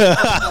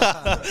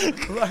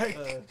 Like,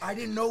 I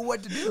didn't know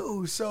what to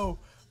do, so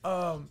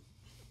I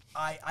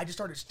just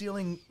started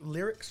stealing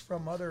lyrics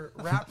from other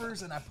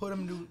rappers, and I put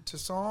them to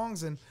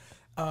songs, and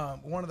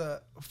one of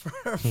the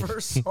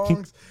first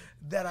songs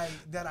that I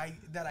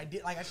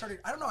did, like I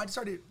just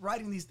started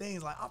writing these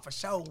things like, I'm for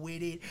sure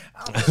with it.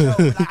 I'm for sure.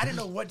 Like, I didn't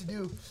know what to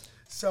do.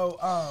 So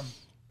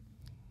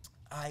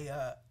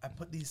I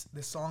put this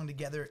song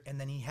together, and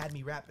then he had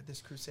me rap at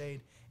this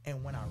crusade.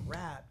 And when I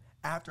rapped,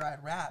 after I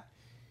rapped,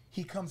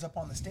 he comes up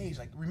on the stage.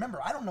 Like,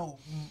 remember, I know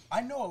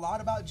a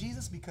lot about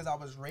Jesus because I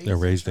was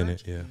raised in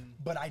it, yeah.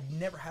 But I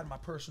never had my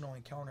personal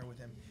encounter with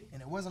him.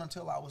 And it wasn't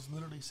until I was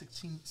literally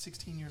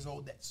 16 years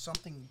old that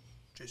something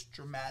just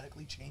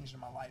dramatically changed in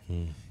my life.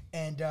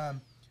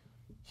 And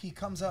he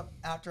comes up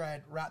after I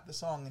had rapped the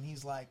song, and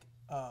he's like,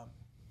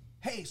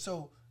 hey,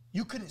 so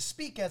you couldn't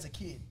speak as a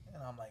kid?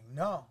 And I'm like,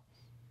 no.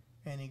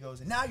 And he goes,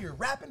 and now you're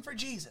rapping for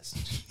Jesus.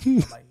 I'm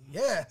like,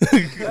 yeah.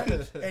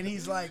 And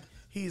he's like,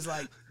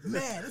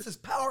 man, this is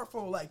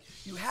powerful. Like,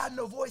 you had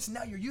no voice, and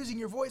now you're using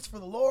your voice for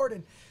the Lord,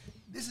 and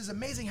this is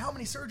amazing. How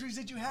many surgeries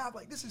did you have?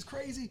 Like, this is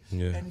crazy.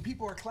 Yeah. And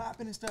people are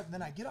clapping and stuff. And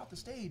then I get off the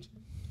stage,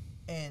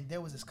 and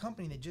there was this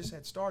company that just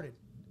had started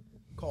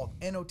called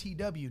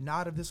NOTW,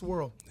 Not of This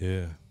World.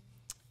 Yeah.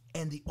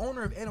 And the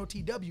owner of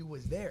NOTW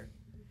was there.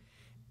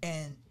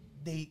 And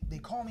they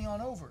call me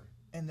on over,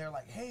 and they're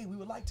like, hey, we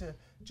would like to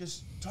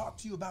just talk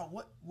to you about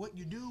what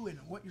you do and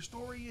what your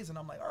story is. And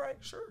I'm like, all right,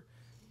 sure.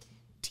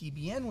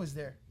 TBN was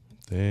there.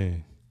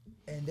 Dang.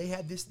 And they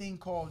had this thing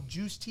called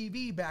Juice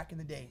TV back in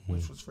the day,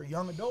 which was for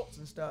young adults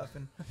and stuff.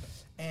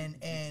 And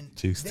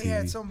Juice they TV.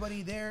 had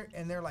somebody there,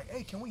 and they're like,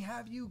 hey, can we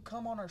have you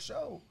come on our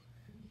show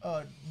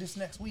this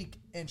next week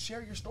and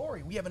share your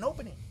story? We have an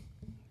opening.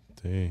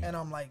 Dang. And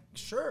I'm like,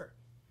 sure.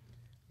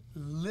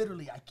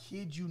 Literally, I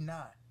kid you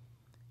not,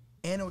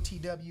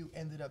 NOTW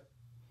ended up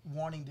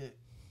wanting to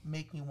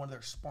make me one of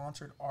their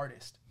sponsored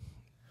artists.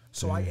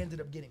 So I ended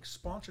up getting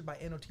sponsored by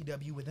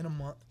NOTW within a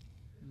month.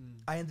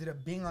 I ended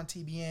up being on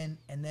TBN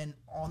and then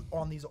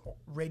on these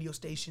radio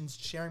stations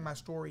sharing my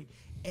story.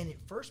 And it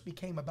first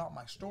became about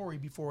my story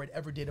before it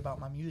ever did about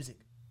my music.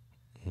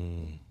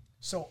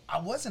 So I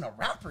wasn't a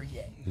rapper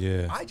yet.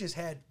 Yeah. I just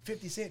had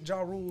 50 Cent,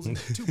 Ja Rule's, and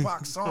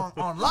Tupac song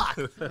on lock.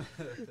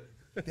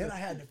 Then I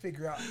had to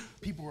figure out,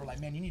 people were like,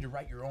 man, you need to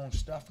write your own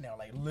stuff now,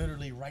 like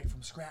literally write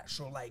from scratch.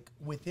 So like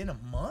within a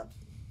month,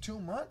 2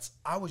 months,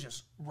 I was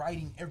just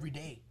writing every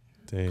day.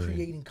 Dang.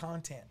 Creating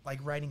content, like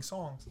writing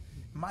songs.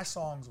 My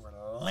songs were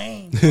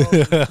lame, bro.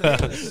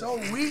 They were so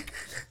weak.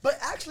 But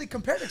actually,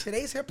 compared to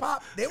today's hip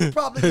hop, they were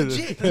probably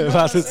legit. You know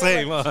About the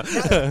same, like,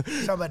 huh?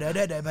 Somebody, you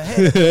don't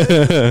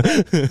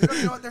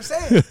know what they're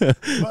saying.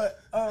 But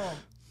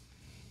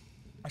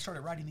I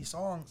started writing these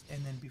songs,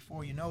 and then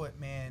before you know it,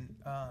 man,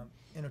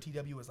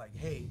 NOTW was like,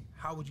 hey,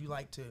 how would you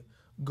like to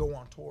go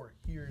on tour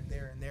here and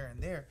there and there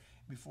and there?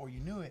 Before you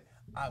knew it,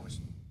 I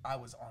was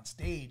on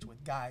stage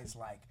with guys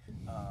like,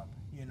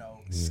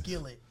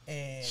 Skillet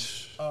and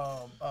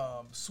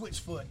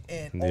Switchfoot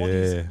and all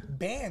these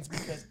bands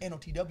because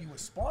NOTW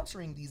was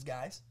sponsoring these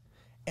guys,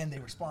 and they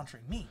were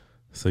sponsoring me.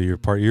 So you're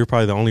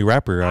probably the only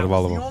rapper out of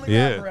all of them. The only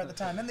rapper at the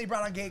time. Then they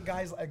brought on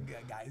guys. Well,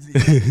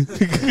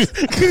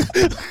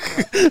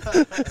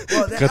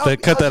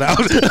 Cut that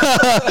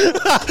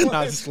out.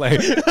 Nah, just like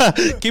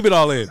keep it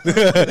all in.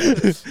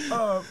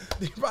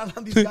 They brought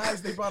on these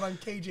guys. They brought on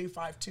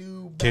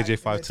KJ52.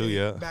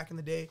 KJ52, back in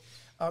the day.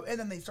 And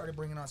then they started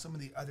bringing on some of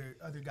the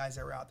other guys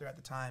that were out there at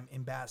the time,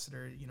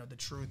 Ambassador, The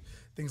Truth,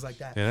 things like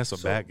that. Yeah, that's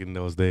back in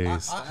those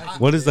days.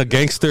 What is the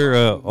gangster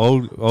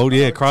old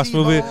cross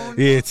T-Bone. movement?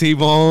 Yeah,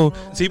 T-Bone.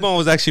 T-Bone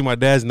was actually my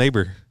dad's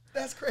neighbor.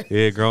 That's crazy.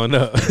 Yeah, growing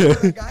up.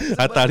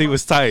 I thought he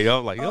was tight. I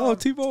was like, oh,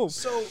 T-Bone.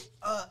 So,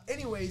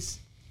 anyways,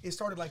 it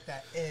started like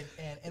that, and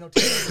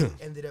NOTW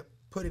ended up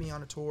putting me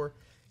on a tour.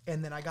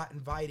 And then I got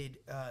invited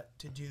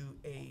to do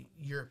a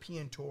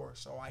European tour.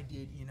 So I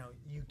did,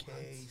 UK,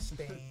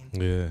 Spain.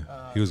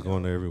 Yeah, he was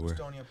going there everywhere.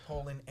 Estonia,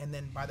 Poland. And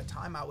then by the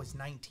time I was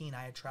 19,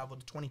 I had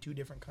traveled to 22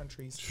 different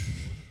countries.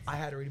 I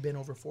had already been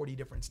over 40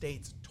 different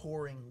states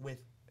touring with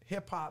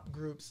hip-hop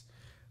groups,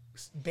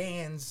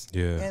 bands,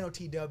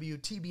 NOTW.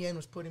 TBN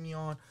was putting me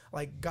on.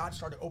 Like, God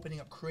started opening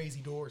up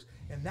crazy doors.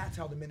 And that's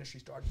how the ministry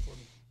started for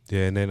me.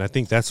 Yeah, and then I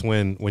think that's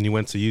when you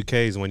went to UK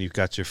is when you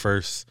got your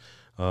first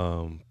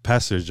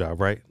pastor's job,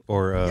 right?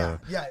 Or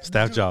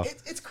staff job.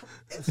 It's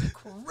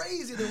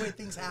crazy the way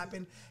things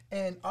happen.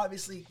 And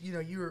obviously,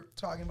 you were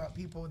talking about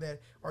people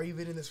that are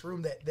even in this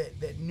room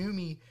that knew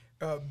me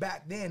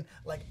back then.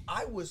 Like,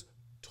 I was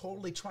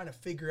totally trying to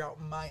figure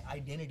out my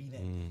identity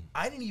then.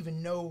 I didn't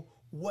even know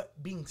what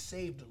being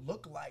saved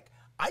looked like.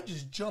 I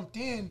just jumped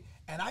in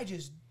and I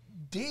just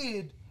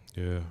did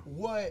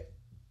what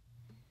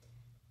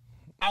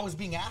I was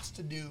being asked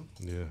to do.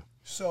 Yeah.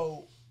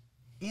 So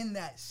in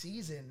that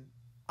season,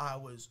 I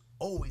was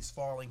always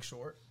falling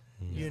short.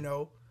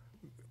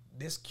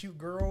 This cute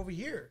girl over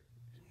here.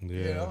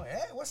 Yeah.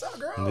 Hey, what's up,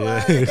 girl? Yeah.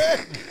 Like,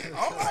 hey,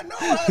 all I know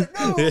how to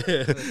do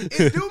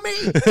is do me.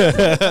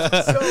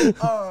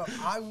 So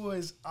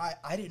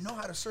I didn't know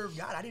how to serve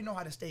God. I didn't know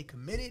how to stay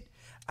committed.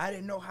 I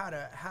didn't know how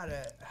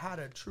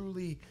to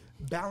truly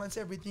balance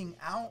everything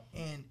out.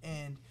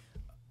 And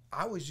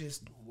I was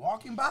just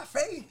walking by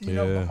faith,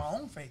 by my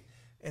own faith.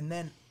 And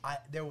then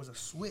there was a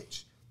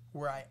switch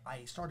where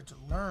I started to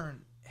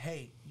learn,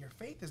 hey, your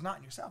faith is not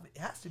in yourself. It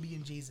has to be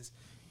in Jesus.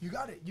 You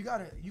gotta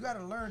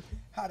learn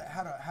how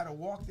to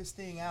walk this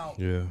thing out.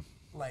 Yeah.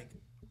 Like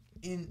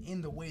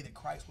in the way that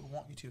Christ would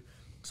want you to.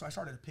 So I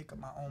started to pick up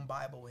my own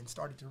Bible and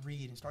started to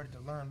read and started to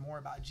learn more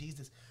about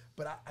Jesus.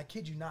 But I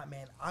kid you not,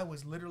 man, I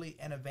was literally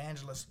an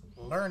evangelist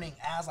learning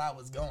as I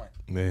was going.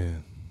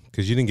 Man.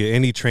 Because you didn't get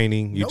any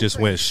training. You just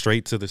went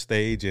straight to the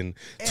stage and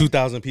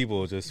 2,000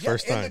 people just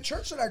first time. And the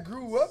church that I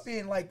grew up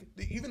in, like,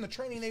 even the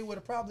training they would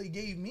have probably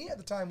gave me at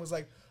the time was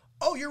like,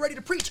 oh, you're ready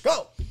to preach,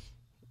 go.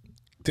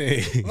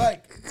 Dang.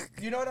 Like,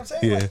 you know what I'm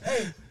saying? Yeah. Like,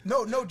 hey,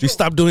 no joke. You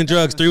stopped doing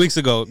drugs 3 weeks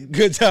ago.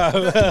 Good job.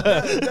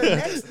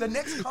 The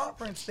next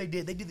conference they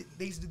used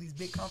to do these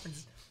big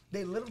conferences.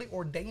 They literally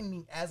ordained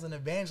me as an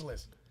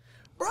evangelist.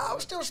 Bro, I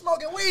was still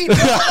smoking weed.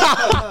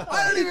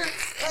 I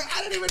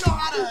didn't even know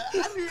how to.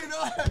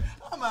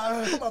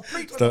 I'm a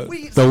preacher with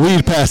weed. The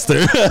weed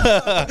pastor.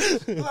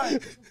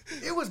 Like,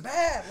 it was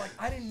bad. Like,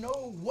 I didn't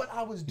know what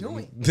I was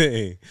doing.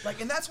 Dang. Like,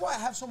 and that's why I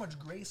have so much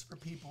grace for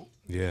people.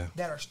 Yeah.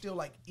 That are still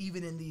like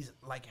even in these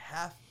like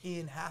half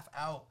in, half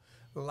out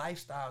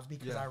lifestyles,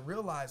 because I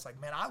realized, like,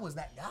 man, I was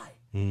that guy.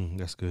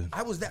 That's good.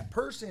 I was that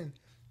person,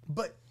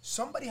 but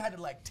somebody had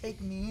to like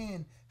take me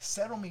in,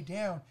 settle me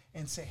down,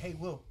 and say, hey,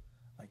 Will,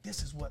 like,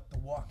 this is what the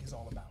walk is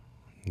all about.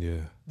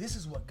 Yeah. This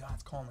is what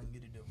God's calling you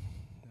to do.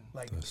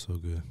 Like, that's so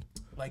good.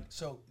 Like,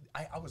 so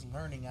I was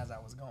learning as I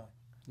was going.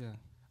 Yeah.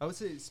 I would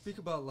say, speak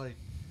about, like,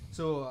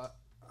 so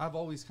I've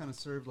always kind of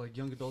served, like,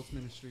 young adults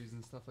ministries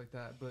and stuff like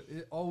that, but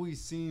it always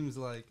seems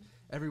like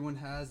everyone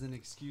has an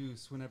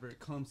excuse whenever it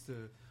comes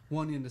to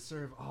wanting to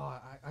serve.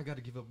 Oh, I got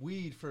to give up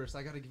weed first.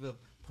 I got to give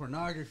up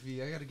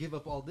pornography. I got to give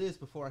up all this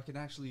before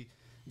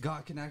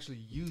God can actually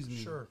use me.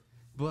 Sure.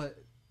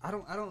 But I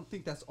don't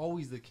think that's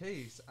always the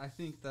case. I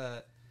think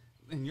that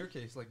in your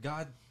case, like,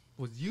 God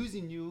was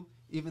using you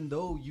even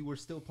though you were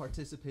still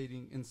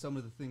participating in some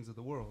of the things of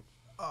the world.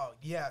 Oh,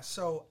 yeah.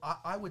 So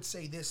I would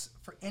say this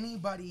for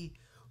anybody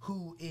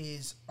who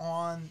is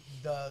on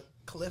the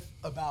cliff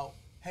about,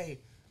 hey,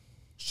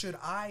 should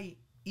I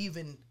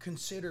even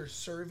consider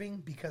serving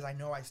because I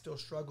know I still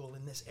struggle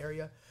in this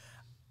area?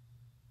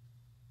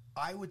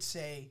 I would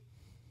say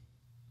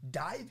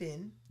dive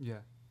in.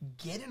 Yeah.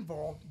 Get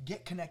involved,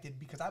 get connected,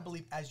 because I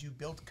believe as you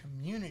build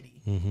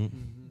community,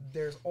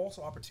 there's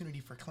also opportunity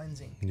for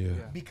cleansing. Yeah.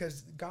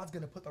 Because God's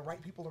going to put the right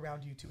people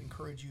around you to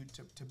encourage you,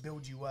 to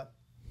build you up.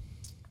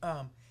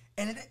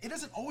 And it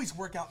doesn't always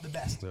work out the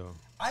best. No.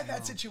 I've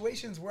had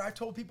situations where I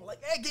told people,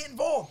 like, hey, get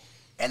involved.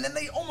 And then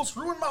they almost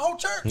ruined my whole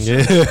church. Yeah.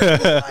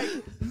 Like,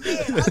 man,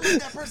 I let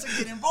that person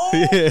get involved.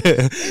 Yeah.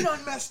 They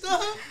done messed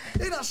up.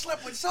 They done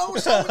slept with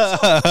so-and-so.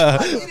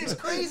 Like, it is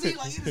crazy.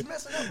 Like, it is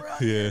messing up around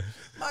here.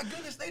 My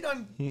goodness, they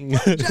done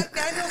brought Jack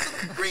Daniels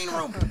to the green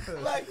room.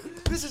 Like,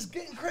 this is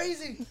getting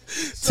crazy.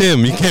 So,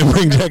 Tim, you can't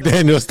bring Jack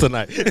Daniels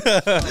tonight.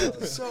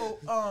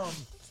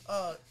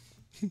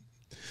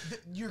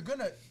 you're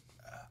gonna.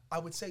 I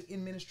would say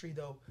in ministry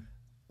though,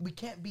 we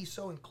can't be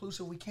so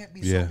inclusive. We can't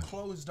be Yeah. so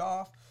closed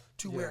off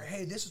to where,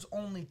 hey, this is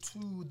only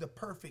to the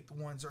perfect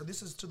ones, or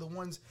this is to the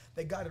ones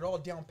that got it all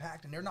down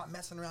packed and they're not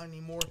messing around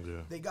anymore.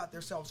 Yeah. They got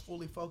themselves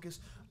fully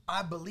focused.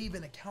 I believe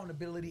in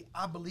accountability.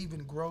 I believe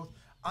in growth.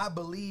 I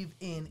believe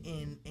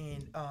in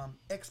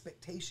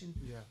expectation.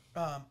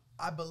 Yeah.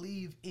 I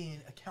believe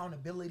in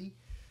accountability.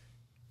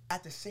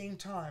 At the same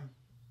time,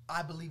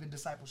 I believe in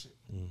discipleship.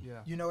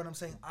 Yeah. You know what I'm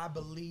saying? I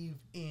believe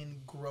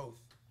in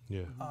growth.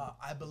 Yeah.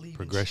 I believe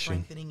Progression.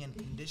 in strengthening and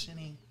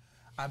conditioning.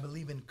 I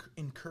believe in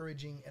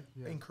encouraging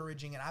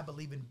and I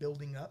believe in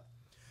building up.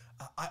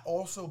 I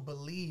also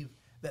believe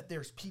that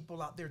there's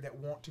people out there that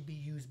want to be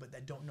used but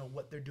that don't know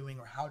what they're doing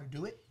or how to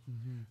do it.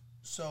 Mm-hmm.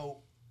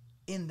 So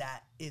in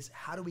that is,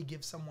 how do we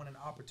give someone an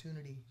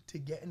opportunity to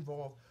get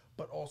involved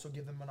but also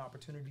give them an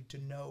opportunity to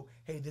know,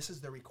 hey, this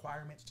is the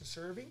requirements to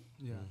serving.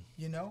 Yeah.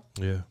 You know?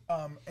 Yeah.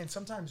 And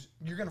sometimes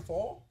you're going to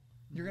fall,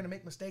 you're going to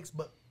make mistakes,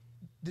 but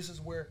this is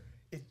where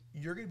if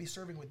you're going to be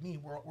serving with me,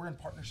 we're in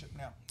partnership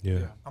now.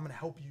 Yeah. I'm going to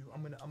help you.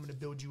 I'm going to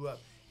build you up.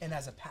 And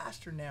as a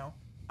pastor now,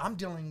 I'm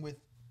dealing with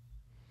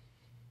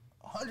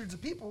hundreds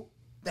of people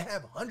that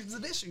have hundreds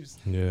of issues.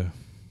 Yeah.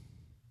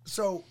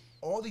 So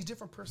all these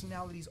different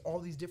personalities, all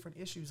these different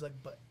issues, like,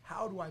 but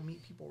how do I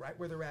meet people right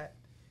where they're at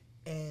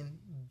and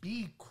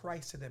be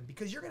Christ to them?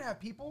 Because you're going to have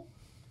people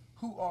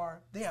who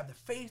they have the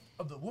faith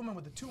of the woman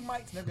with the 2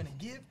 mites and they're going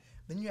to give.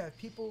 Then you have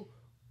people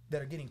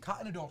that are getting caught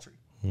in adultery.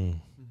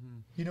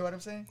 You know what I'm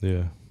saying?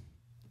 Yeah.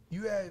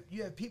 You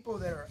have people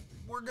that are,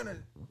 we're gonna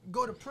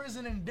go to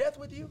prison and death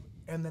with you,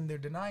 and then they're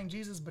denying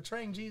Jesus,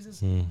 betraying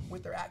Jesus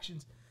with their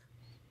actions.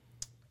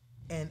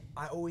 And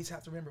I always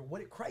have to remember, what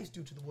did Christ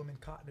do to the woman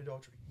caught in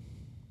adultery?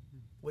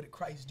 What did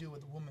Christ do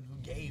with the woman who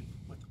gave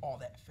with all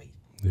that faith?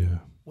 Yeah.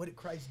 What did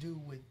Christ do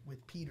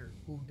with Peter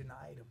who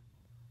denied him?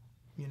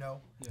 You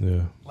know?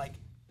 Yeah. Like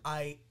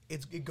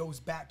it goes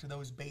back to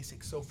those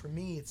basics. So for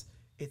me,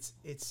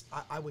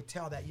 I would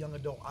tell that young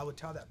adult, I would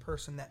tell that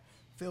person that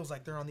feels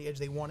like they're on the edge,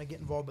 they want to get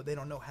involved, but they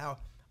don't know how.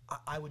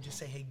 I would just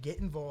say, hey, get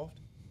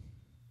involved,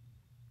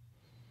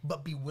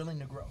 but be willing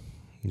to grow.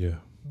 Yeah.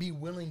 Be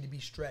willing to be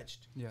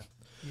stretched. Yeah.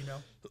 You know,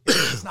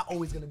 it's not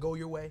always going to go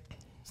your way.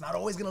 It's not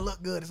always going to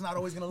look good. It's not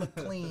always going to look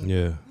clean.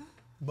 Yeah.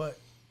 But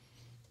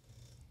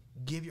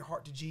give your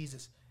heart to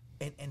Jesus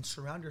and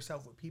surround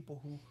yourself with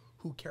people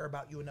who care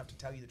about you enough to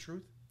tell you the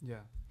truth. Yeah.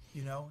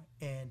 You know,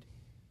 and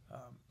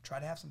try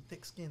to have some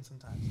thick skin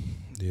sometimes.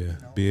 Yeah. You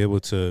know? Be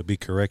able to be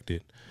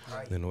corrected.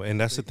 Right. You know, and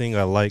that's the thing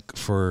I like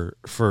for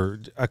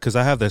because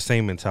I have that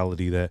same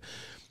mentality that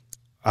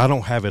I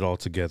don't have it all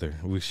together.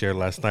 We shared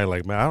last night,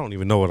 like, man, I don't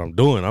even know what I'm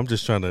doing. I'm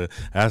just trying to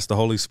ask the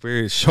Holy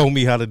Spirit, show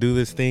me how to do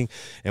this thing.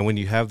 And when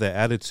you have that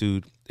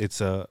attitude,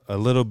 it's a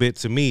little bit,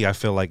 to me, I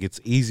feel like it's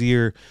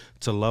easier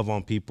to love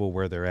on people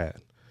where they're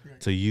at,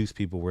 to use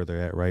people where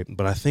they're at, right?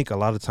 But I think a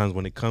lot of times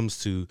when it comes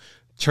to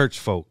church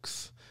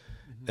folks,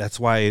 that's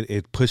why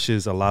it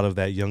pushes a lot of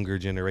that younger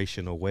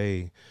generation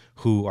away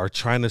who are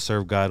trying to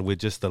serve God with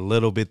just a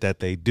little bit that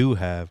they do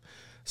have.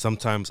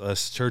 Sometimes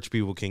us church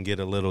people can get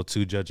a little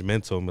too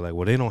judgmental and be like,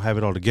 well, they don't have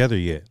it all together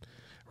yet,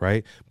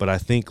 right? But I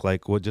think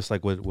like what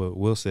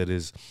Will said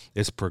is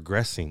it's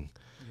progressing,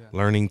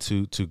 learning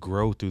to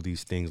grow through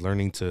these things,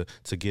 learning to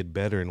get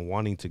better and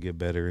wanting to get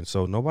better. And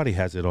so nobody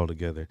has it all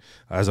together.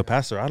 As a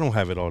pastor, I don't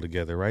have it all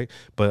together, right?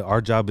 But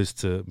our job is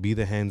to be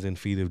the hands and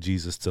feet of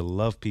Jesus, to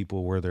love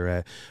people where they're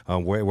at,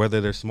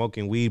 whether they're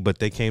smoking weed, but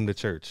they came to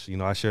church. You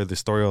know, I share this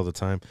story all the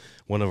time.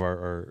 One of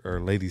our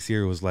ladies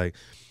here was like,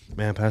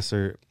 man,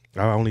 Pastor,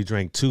 I only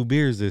drank 2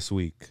 beers this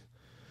week.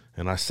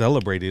 And I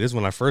celebrated. This is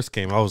when I first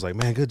came. I was like,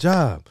 man, good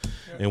job.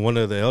 And one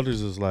of the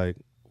elders was like,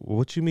 well,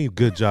 what you mean,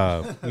 good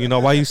job? You know,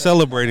 why you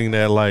celebrating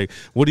that? Like,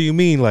 what do you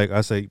mean? Like,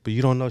 I say, but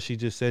you don't know, she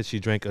just said she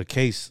drank a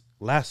case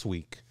last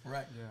week.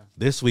 Right. Yeah.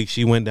 This week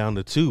she went down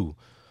to 2.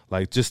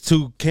 Like, just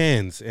 2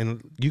 cans.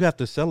 And you have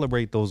to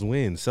celebrate those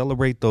wins,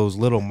 celebrate those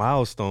little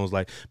milestones.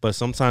 Like, but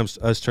sometimes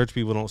us church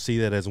people don't see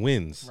that as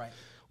wins. Right.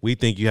 We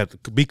think you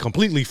have to be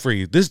completely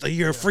free. This is the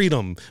year of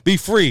freedom. Be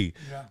free.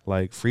 Yeah.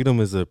 Like,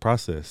 freedom is a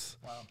process.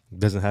 Wow. It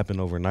doesn't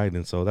happen overnight.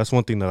 And so that's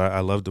one thing that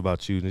I loved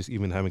about you, just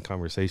even having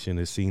conversation,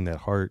 is seeing that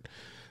heart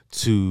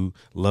to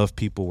love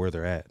people where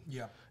they're at.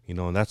 Yeah. You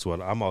know, and that's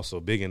what I'm also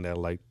big in that,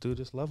 like, dude,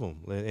 just love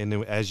them. And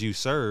then as you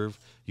serve,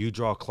 you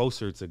draw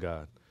closer to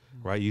God.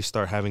 Right, you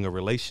start having a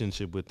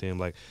relationship with them.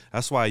 Like,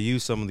 that's why I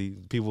use some of the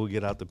people who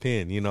get out the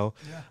pen. You know,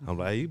 I'm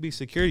like, you be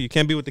security. You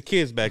can't be with the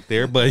kids back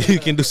there, but you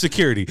can do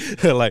security.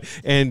 Like,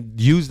 and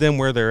use them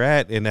where they're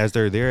at. And as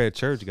they're there at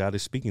church, God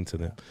is speaking to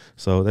them.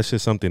 So that's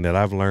just something that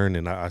I've learned,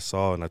 and I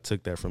saw, and I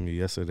took that from you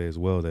yesterday as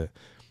well. That,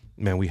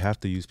 man, we have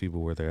to use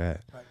people where they're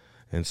at. Right.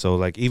 And so,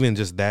 like, even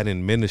just that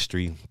in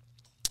ministry,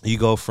 you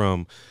go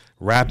from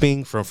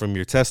rapping from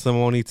your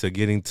testimony to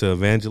getting to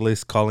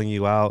evangelists calling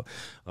you out,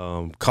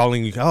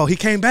 calling you, oh, he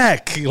came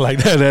back, like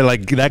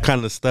that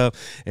kind of stuff,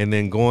 and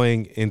then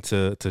going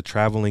into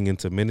traveling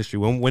into ministry.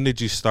 When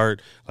did you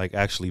start, like,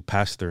 actually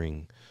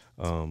pastoring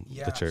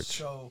the church?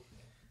 So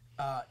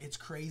it's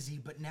crazy,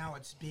 but now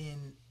it's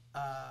been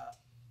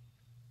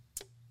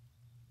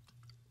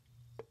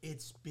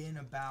it's been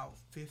about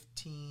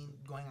 15,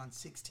 going on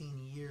 16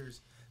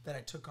 years that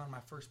I took on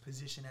my first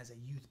position as a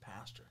youth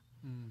pastor.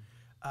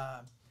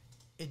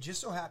 It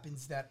just so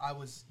happens that I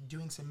was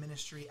doing some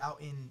ministry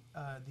out in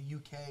the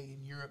UK,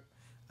 in Europe.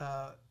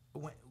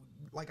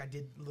 Like I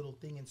did a little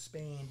thing in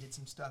Spain, did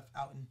some stuff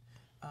out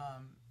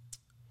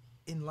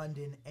in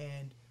London.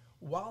 And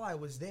while I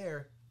was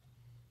there,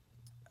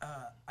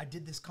 I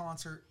did this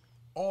concert.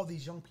 All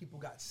these young people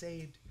got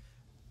saved.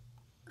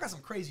 I got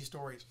some crazy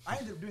stories. I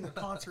ended up doing a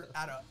concert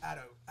at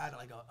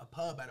a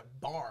pub, at a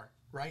bar,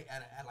 right?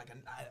 At like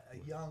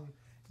a young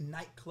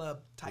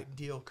nightclub type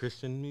deal.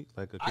 Christian meet,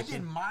 like a I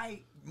Christian? did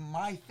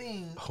my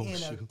thing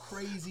in a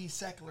crazy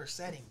secular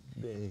setting.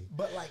 Dang.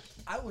 But like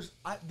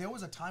there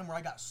was a time where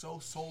I got so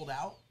sold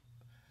out,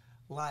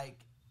 like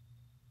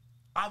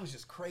I was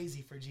just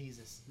crazy for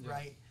Jesus,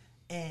 right?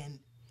 And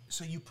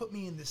so you put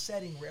me in this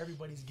setting where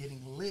everybody's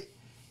getting lit,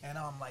 and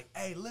I'm like,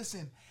 hey,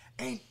 listen,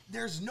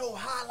 there's no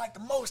high like the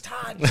Most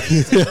High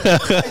Jesus.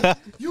 Like,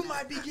 you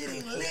might be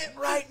getting lit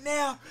right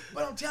now,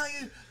 but I'm telling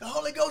you, the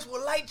Holy Ghost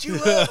will light you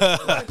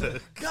up.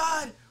 Like,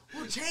 God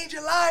will change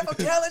your life. I'm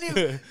telling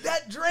you,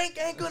 that drink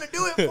ain't gonna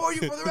do it for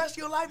you for the rest of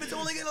your life. It's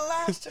only gonna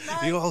last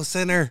tonight. You old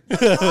sinner. But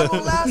God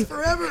will last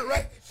forever,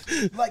 right?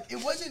 Like,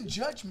 it wasn't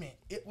judgment.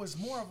 It was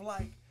more of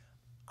like,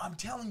 I'm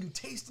telling you,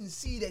 taste and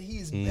see that He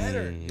is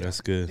better. That's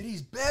good. That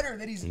He's better.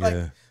 That He's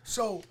like.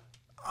 So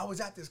I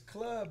was at this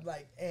club,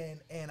 like,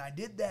 and I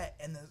did that,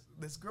 and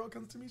this girl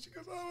comes to me. She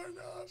goes, "Oh my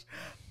gosh,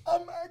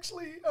 I'm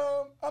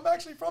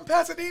actually from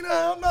Pasadena.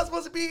 I'm not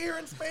supposed to be here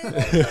in Spain. I'm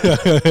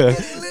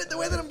getting lit the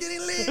way that I'm getting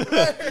lit."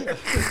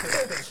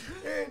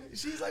 And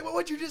she's like, "Well,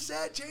 what you just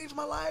said changed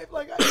my life.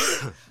 Like,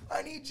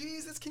 I need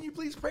Jesus. Can you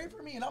please pray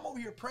for me?" And I'm over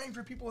here praying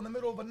for people in the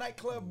middle of a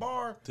nightclub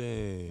bar.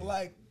 Dang.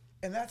 Like,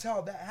 and that's how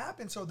that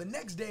happened. So the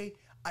next day,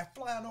 I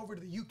fly on over to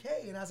the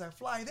UK, and as I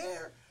fly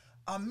there,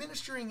 I'm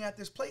ministering at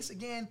this place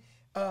again.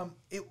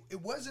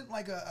 It wasn't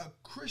like a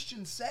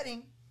Christian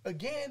setting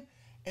again,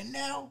 and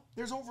now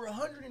there's over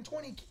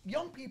 120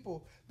 young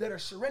people that are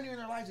surrendering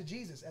their lives to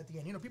Jesus at the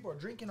end. You know, people are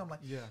drinking. I'm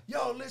like,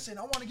 yo, listen,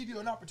 I want to give you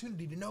an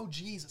opportunity to know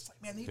Jesus.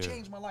 Like, man, He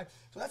changed my life.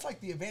 So that's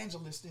like the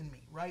evangelist in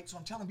me, right? So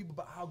I'm telling people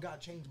about how God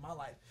changed my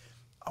life.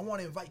 I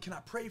want to invite, can I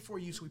pray for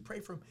you? So we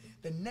pray for him.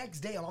 The next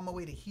day, I'm on my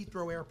way to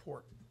Heathrow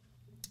Airport.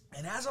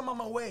 And as I'm on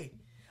my way,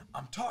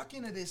 I'm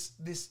talking to this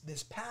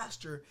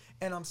pastor,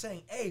 and I'm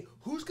saying, hey,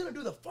 who's going to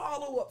do the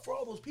follow-up for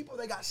all those people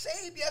that got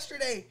saved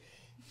yesterday?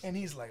 And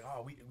he's like,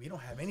 oh, we don't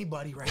have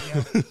anybody right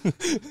now.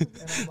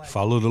 And I'm like,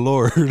 follow the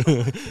Lord. what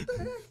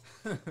the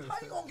heck? How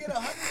you going to get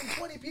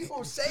 120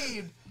 people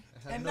saved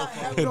and not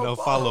have no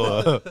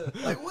follow-up?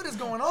 Like, what is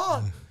going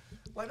on?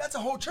 Like, that's a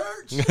whole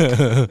church.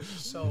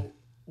 So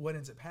what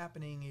ends up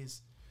happening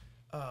is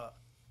I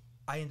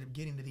end up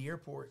getting to the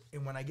airport,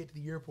 and when I get to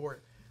the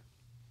airport,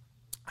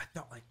 I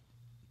felt like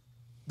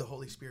the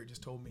Holy Spirit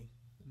just told me,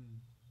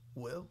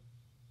 Will,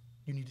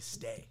 you need to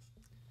stay.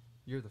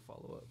 You're the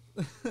follow-up.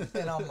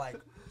 And I'm like,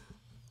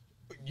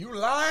 you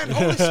lying,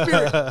 Holy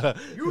Spirit,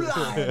 you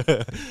lying.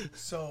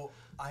 So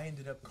I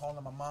ended up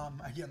calling my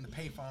mom. I get on the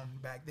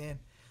payphone back then, and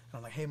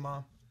I'm like, hey,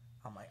 Mom,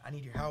 I'm like, I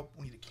need your help.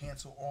 We need to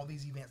cancel all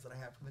these events that I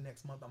have for the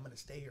next month. I'm going to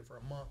stay here for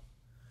a month.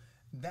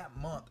 That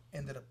month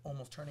ended up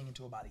almost turning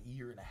into about a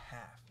year and a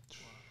half.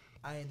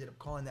 I ended up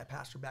calling that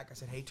pastor back. I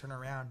said, hey, turn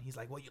around. He's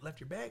like, what, you left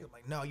your bag? I'm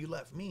like, no, you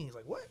left me. He's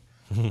like, what?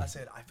 I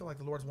said, I feel like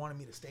the Lord's wanted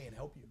me to stay and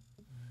help you.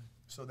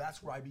 So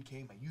that's where I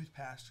became a youth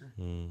pastor.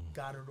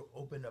 God had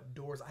opened up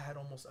doors. I had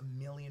almost $1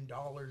 million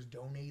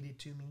donated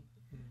to me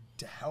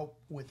to help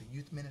with the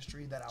youth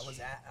ministry that I was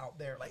at out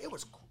there. Like, it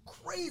was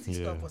crazy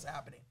stuff was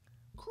happening.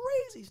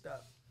 Crazy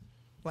stuff.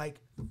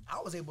 Like, I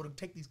was able to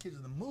take these kids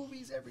to the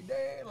movies every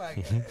day.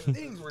 Like,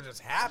 things were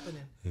just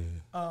happening.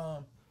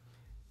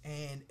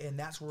 And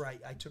that's where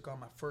I took on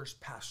my first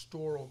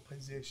pastoral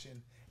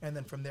position. And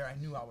then from there, I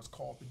knew I was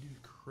called to do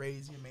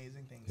crazy,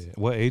 amazing things. Yeah.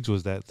 What age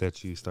was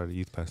that you started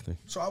youth pastoring?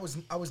 So I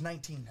was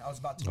 19. I was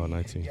about to be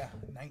 19.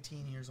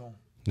 19 years old.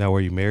 Now,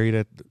 were you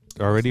married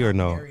already or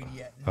no? Married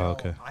yet. No, oh,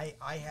 okay.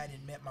 I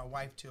hadn't met my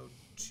wife till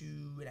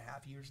 2.5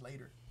 years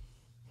later.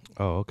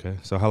 Oh, okay.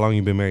 So how long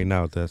you been married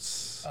now?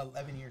 That's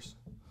 11 years.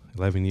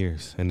 11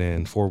 years, and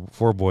then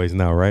four boys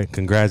now, right?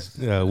 Congrats.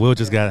 Will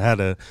just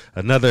had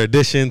another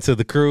addition to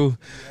the crew.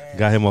 Yeah.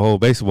 Got him a whole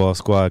baseball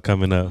squad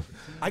coming up.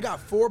 I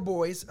got 4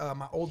 boys.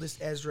 My oldest,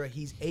 Ezra,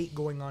 he's 8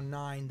 going on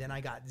 9. Then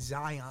I got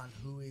Zion,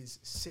 who is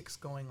 6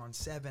 going on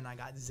 7. I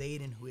got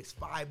Zayden, who is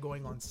 5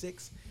 going on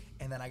 6.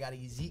 And then I got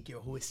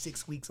Ezekiel, who is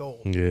 6 weeks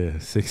old. Yeah,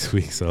 6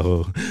 weeks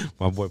old.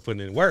 My boy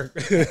putting in work.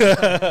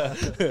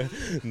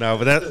 No,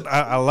 but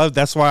I love.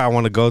 That's why I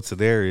want to go to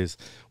there is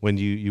when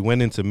you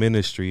went into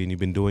ministry and you've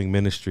been doing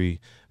ministry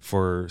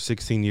for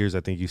 16 years. I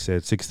think you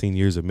said 16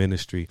 years of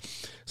ministry.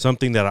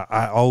 Something that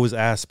I always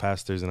ask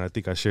pastors, and I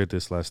think I shared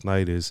this last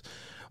night, is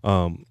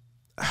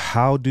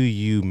how do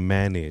you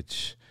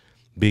manage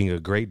being a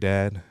great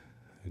dad,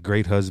 a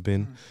great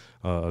husband,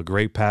 a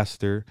great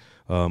pastor,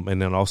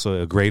 and then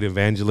also a great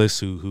evangelist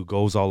who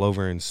goes all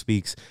over and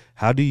speaks?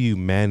 How do you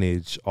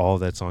manage all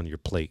that's on your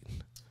plate?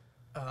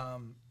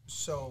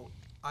 So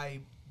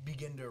I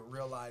begin to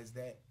realize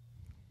that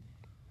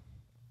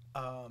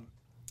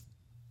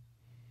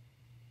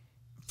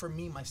for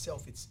me,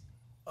 myself, it's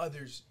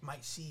others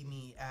might see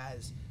me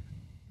as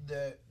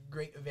the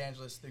great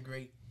evangelist, the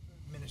great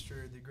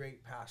minister, the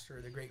great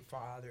pastor, the great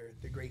father,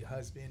 the great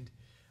husband,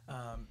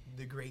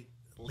 the great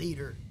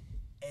leader.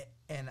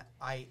 And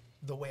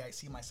the way I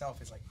see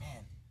myself is like,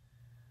 man,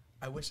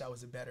 I wish I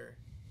was a better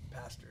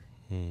pastor.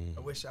 I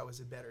wish I was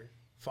a better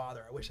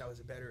father. I wish I was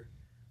a better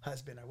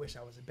husband. I wish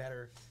I was a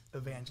better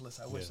evangelist.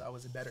 I wish I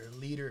was a better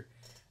leader.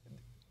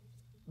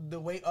 The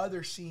way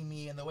others see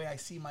me and the way I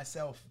see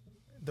myself,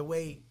 the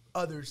way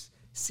others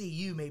see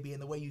you maybe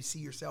and the way you see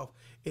yourself,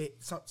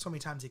 so many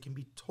times it can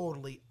be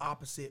totally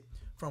opposite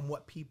from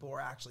what people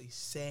are actually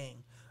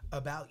saying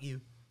about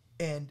you.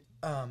 And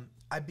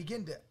I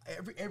begin to,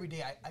 every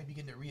day I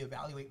begin to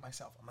reevaluate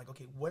myself. I'm like,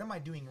 okay, what am I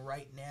doing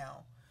right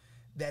now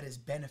that is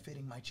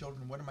benefiting my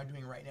children? What am I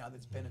doing right now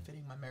that's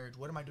benefiting my marriage?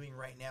 What am I doing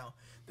right now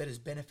that is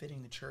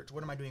benefiting the church?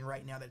 What am I doing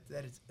right now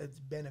that's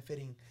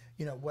benefiting,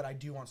 what I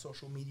do on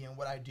social media and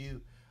what I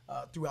do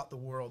throughout the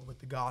world with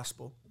the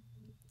gospel?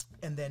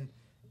 And then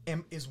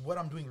is what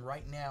I'm doing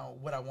right now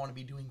what I want to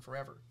be doing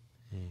forever?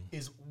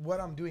 Is what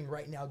I'm doing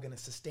right now going to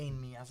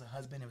sustain me as a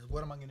husband? Is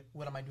what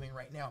am I doing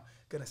right now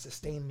going to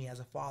sustain me as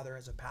a father,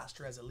 as a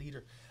pastor, as a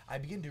leader? I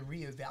begin to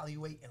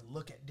reevaluate and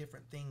look at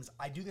different things.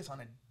 I do this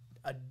on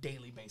a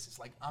daily basis.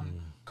 Like I'm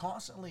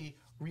constantly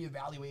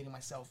reevaluating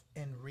myself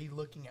and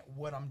re-looking at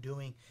what I'm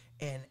doing,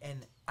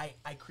 and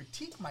I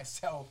critique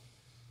myself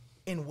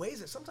in ways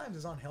that sometimes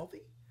is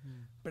unhealthy,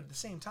 but at the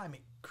same time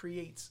it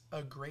creates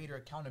a greater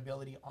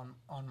accountability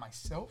on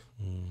myself,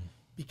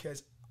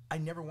 because I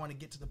never want to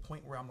get to the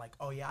point where I'm like,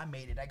 oh yeah, I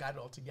made it, I got it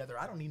all together,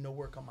 I don't need no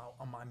work on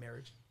my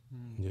marriage.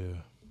 Yeah.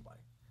 Like,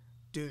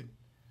 dude,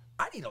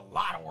 I need a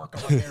lot of work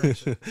on my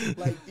marriage.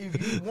 Like,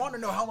 if you want to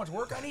know how much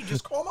work I need,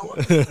 just call my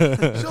wife.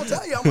 She'll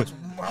tell you how much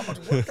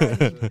work I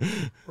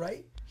need,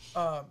 right?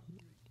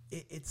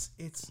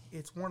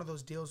 It's one of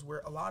those deals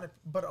where a lot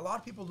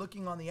of people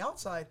looking on the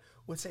outside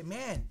would say,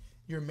 man,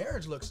 your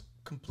marriage looks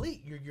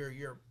complete.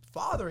 Your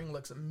fathering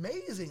looks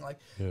amazing. Like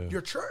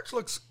your church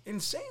looks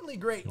insanely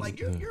great. Like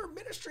your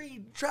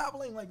ministry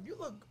traveling, like you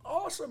look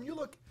awesome. You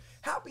look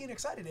happy and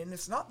excited. And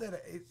it's not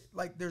that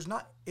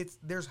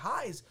there's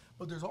highs,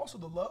 but there's also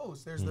the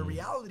lows. There's the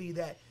reality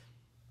that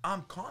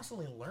I'm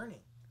constantly learning.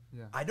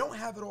 Yeah. I don't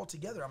have it all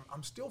together.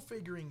 I'm still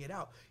figuring it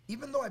out.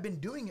 Even though I've been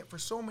doing it for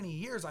so many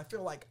years, I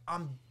feel like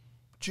I'm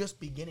just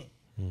beginning.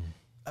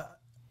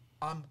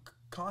 I'm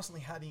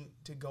constantly having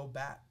to go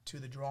back to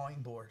the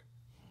drawing board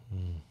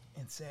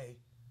and say,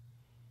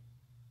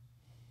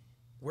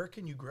 where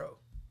can you grow?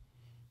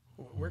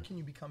 Where can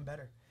you become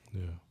better?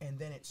 Yeah. And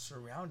then it's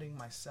surrounding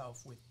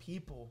myself with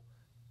people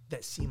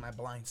that see my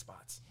blind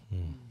spots.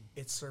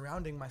 It's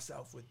surrounding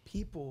myself with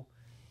people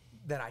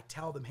that I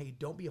tell them, hey,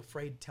 don't be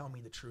afraid to tell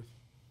me the truth.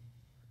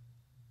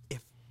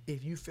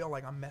 If you feel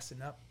like I'm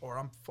messing up or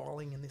I'm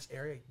falling in this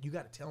area, you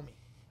got to tell me.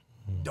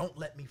 Don't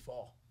let me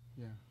fall.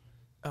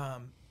 Yeah.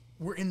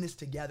 We're in this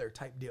together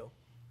type deal.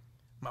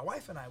 My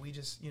wife and I, we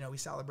just, we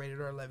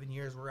celebrated our 11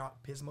 years. We're out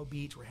at Pismo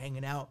Beach. We're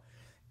hanging out.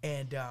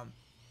 And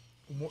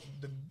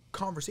the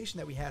conversation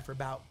that we had for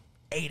about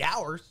 8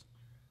 hours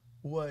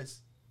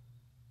was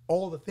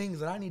all the things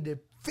that I need to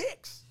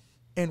fix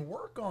and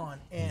work on.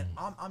 And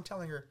I'm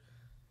telling her,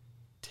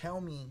 tell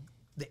me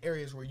the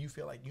areas where you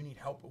feel like you need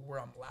help or where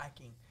I'm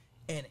lacking.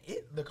 And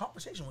the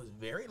conversation was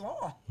very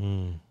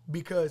long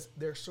because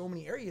there's so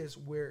many areas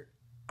where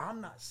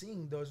I'm not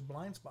seeing those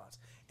blind spots.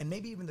 And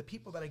maybe even the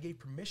people that I gave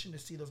permission to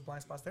see those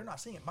blind spots, they're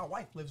not seeing it. My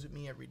wife lives with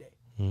me every day.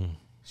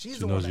 She's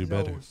the one that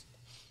knows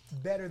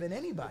better than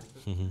anybody,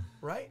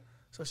 right?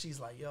 So she's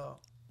like, yo,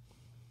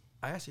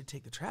 I asked you to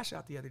take the trash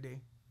out the other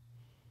day,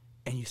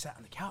 and you sat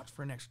on the couch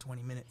for an extra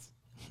 20 minutes.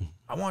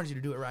 I wanted you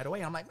to do it right away.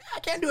 And I'm like, man, I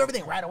can't do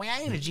everything right away.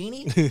 I ain't a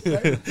genie.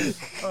 Right?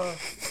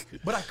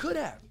 But I could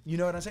have. You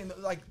know what I'm saying?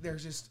 Like,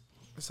 there's just,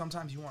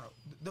 sometimes you want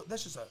to,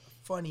 that's just a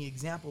funny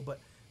example, but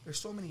there's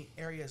so many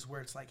areas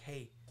where it's like,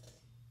 hey,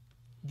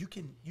 you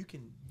can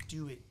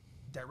do it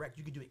direct.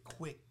 You can do it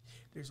quick.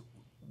 There's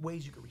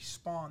ways you can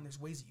respond. There's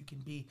ways that you can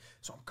be.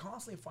 So I'm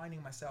constantly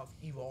finding myself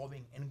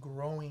evolving and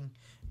growing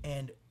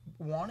and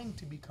wanting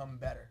to become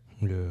better.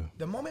 Yeah.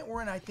 The moment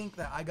when I think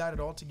that I got it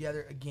all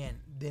together again,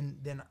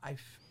 then I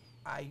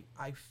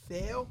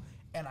fail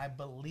and I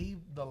believe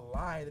the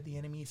lie that the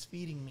enemy is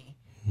feeding me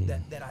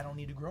that I don't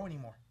need to grow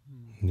anymore.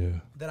 Yeah.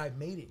 That I've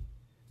made it.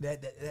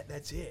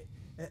 That's it.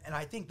 And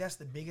I think that's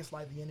the biggest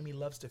lie the enemy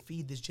loves to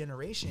feed this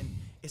generation,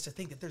 is to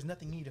think that there's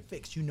nothing you need to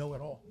fix. You know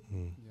it all.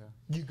 Yeah.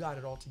 You got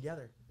it all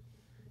together.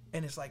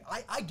 And it's like,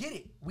 I get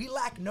it. We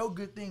lack no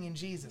good thing in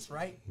Jesus,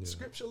 right? Yeah.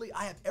 Scripturally,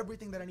 I have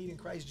everything that I need in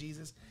Christ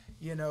Jesus.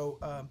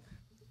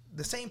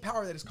 The same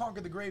power that has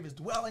conquered the grave is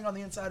dwelling on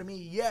the inside of me.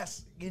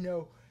 Yes,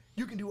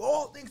 you can do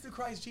all things through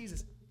Christ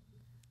Jesus.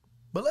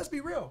 But let's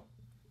be real.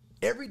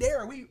 Every day,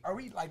 are we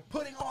like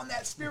putting on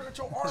that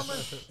spiritual armor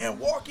and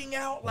walking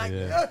out like,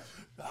 the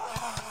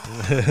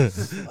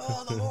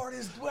Lord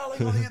is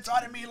dwelling on the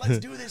inside of me. Let's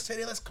do this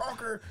today. Let's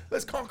conquer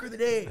the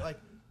day. Like,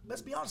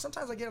 let's be honest.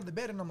 Sometimes I get out of the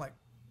bed and I'm like,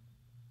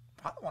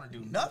 I don't want to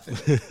do nothing.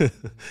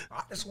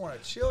 I just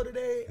want to chill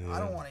today. I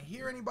don't want to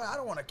hear anybody. I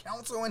don't want to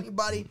counsel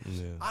anybody.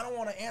 I don't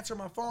want to answer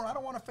my phone. I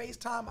don't want to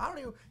FaceTime. I don't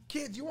even.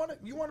 Kids, you want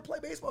to play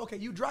baseball? Okay,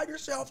 you drive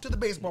yourself to the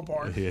baseball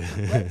park.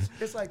 Right?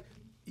 It's like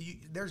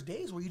there's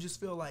days where you just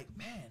feel like,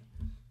 man,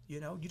 you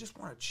know, you just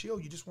want to chill.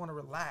 You just want to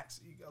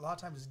relax. A lot of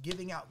times it's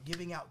giving out.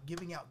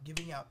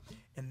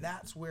 And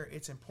that's where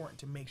it's important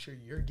to make sure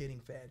you're getting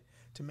fed,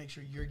 to make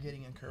sure you're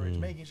getting encouraged,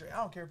 making sure, I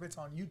don't care if it's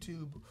on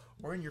YouTube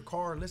or in your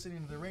car,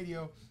 listening to the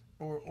radio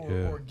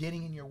or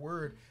getting in your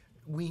word.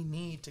 We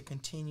need to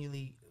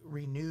continually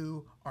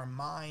renew our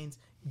minds,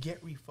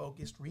 get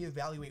refocused,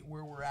 reevaluate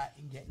where we're at,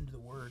 and get into the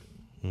word.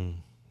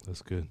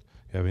 That's good.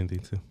 You have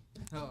anything to?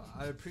 No,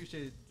 I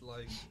appreciate,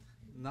 like,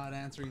 not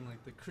answering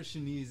like the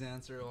Christianese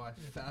answer. Oh, I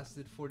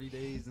fasted 40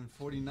 days and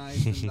 40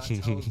 nights, and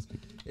that's how I was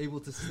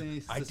able to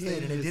stay. I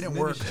did, and it didn't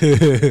work.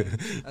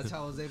 That's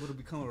how I was able to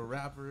become a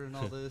rapper and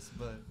all this.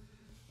 But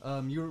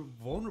you're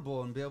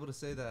vulnerable and be able to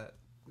say that,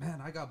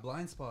 man, I got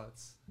blind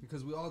spots,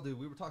 because we all do.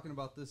 We were talking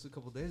about this a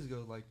couple of days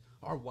ago. Like,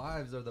 our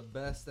wives are the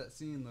best at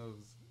seeing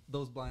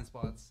those blind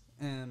spots,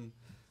 and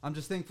I'm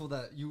just thankful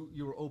that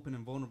you were open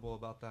and vulnerable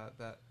about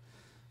that.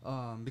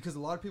 Because a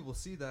lot of people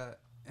see that,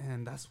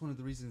 and that's one of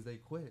the reasons they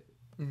quit.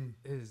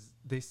 Is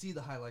they see the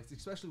highlights,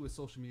 especially with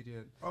social media.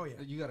 Oh yeah,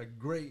 you got a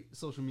great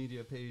social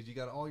media page. You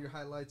got all your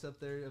highlights up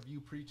there of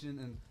you preaching,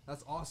 and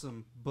that's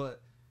awesome.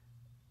 But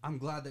I'm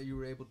glad that you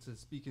were able to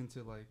speak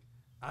into, like,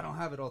 I don't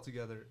have it all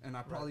together, and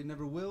I probably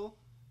never will.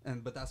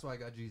 But that's why I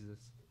got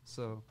Jesus.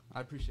 So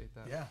I appreciate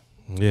that.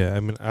 Yeah.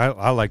 I mean,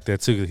 I like that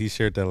too. 'Cause he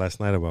shared that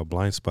last night about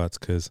blind spots,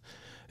 because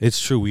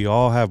it's true. We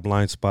all have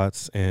blind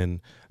spots,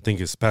 and I think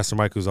it's Pastor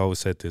Mike who's always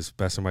said this.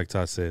 Pastor Mike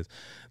Todd says,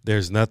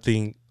 "There's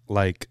nothing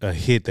like a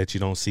hit that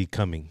you don't see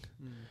coming."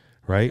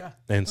 Right?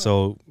 And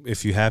so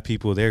if you have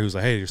people there who's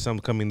like, hey, there's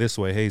something coming this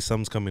way. Hey,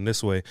 something's coming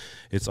this way.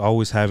 It's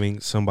always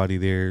having somebody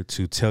there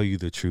to tell you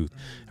the truth.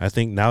 I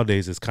think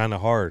nowadays it's kind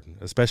of hard,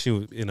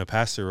 especially in a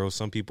pastor role.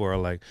 Some people are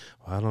like,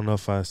 well, I don't know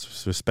if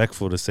it's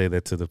respectful to say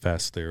that to the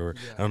pastor, or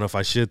I don't know if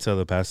I should tell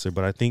the pastor,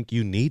 but I think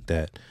you need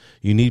that.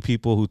 You need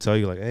people who tell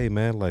you, like, hey,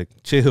 man, like,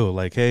 chill,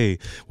 like, hey,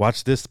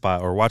 watch this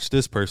spot, or watch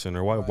this person,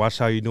 or watch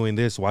how you're doing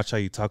this, watch how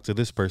you talk to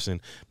this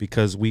person,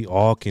 because we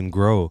all can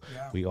grow.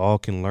 We all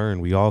can learn.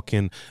 We all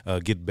can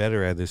get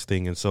better at this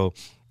thing. And so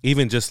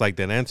even just like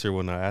that answer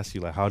when I asked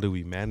you, like, how do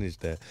we manage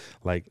that?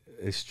 Like,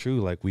 it's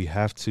true. Like, we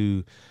have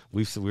to,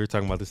 we were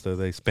talking about this the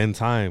other day, spend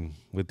time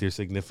with your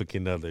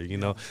significant other, you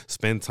know,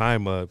 spend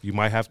time. You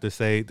might have to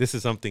say, this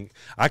is something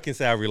I can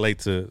say I relate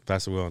to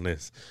Pastor Will on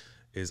this,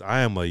 is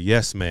I am a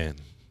yes man.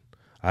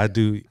 I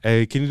do.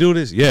 Hey, can you do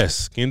this?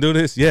 Yes. Can you do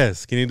this?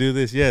 Yes. Can you do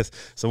this? Yes.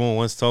 Someone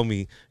once told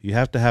me you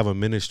have to have a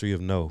ministry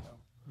of no.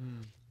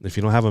 If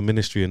you don't have a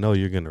ministry of no,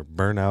 you're going to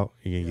burn out.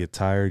 You're going to get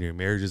tired. Your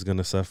marriage is going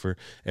to suffer.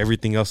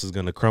 Everything else is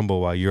going to crumble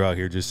while you're out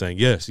here just saying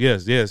yes,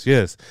 yes, yes,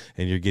 yes,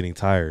 and you're getting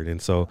tired.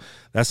 And so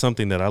that's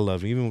something that I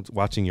love. Even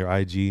watching your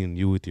IG and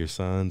you with your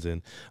sons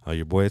and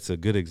your boy, it's a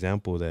good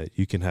example that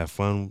you can have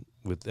fun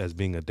with as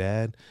being a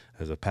dad,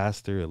 as a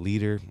pastor, a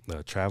leader,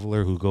 a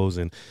traveler who goes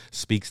and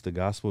speaks the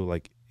gospel.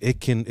 Like,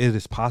 it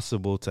is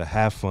possible to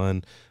have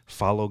fun,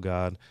 follow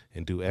God,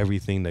 and do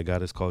everything that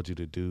God has called you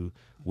to do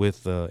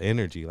with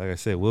energy. Like I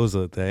said, Will's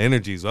the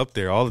energy's up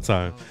there all the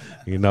time.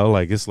 You know,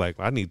 like, it's like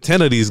I need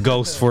 10 of these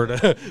ghosts for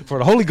the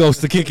Holy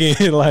Ghost to kick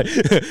in. Like,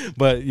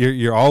 but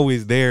you're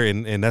always there,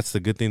 and that's the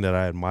good thing that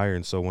I admire.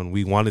 And so when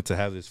we wanted to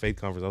have this faith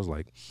conference, I was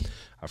like,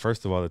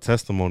 first of all, the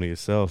testimony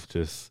itself,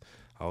 just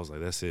I was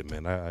like, that's it,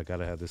 man. I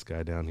gotta have this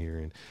guy down here,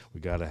 and we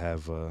gotta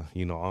have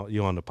you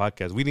on the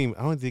podcast.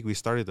 I don't think we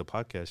started the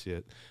podcast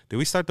yet. Did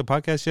we start the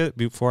podcast yet?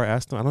 Before I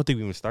asked him, I don't think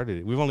we even started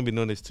it. We've only been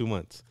doing this 2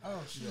 months.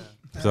 Oh, shit.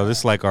 So this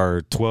is like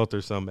our 12th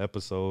or some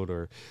episode,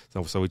 or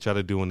so we try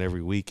to do one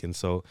every week. And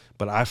so,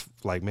 but I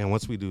like, man,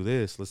 once we do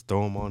this, let's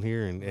throw them on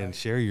here and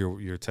share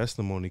your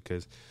testimony,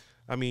 because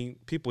I mean,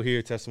 people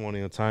hear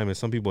testimony all the time, and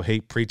some people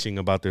hate preaching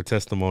about their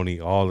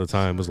testimony all the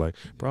time. It's like,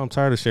 bro, I'm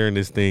tired of sharing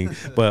this thing.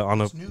 But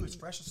it's new, it's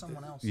fresh to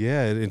someone else.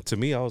 Yeah, and to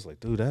me, I was like,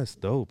 dude, that's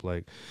dope.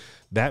 Like,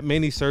 that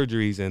many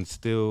surgeries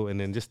and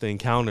then just the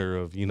encounter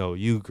of, you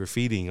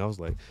graffitiing. I was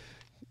like,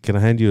 can I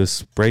hand you a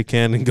spray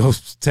can and go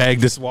tag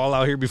this wall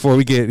out here before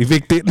we get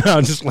evicted?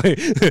 No, just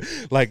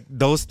like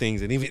those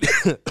things. And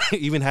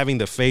even having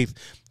the faith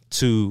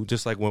to,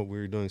 just like what we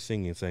were doing,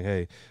 singing, saying,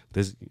 hey,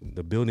 this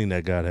the building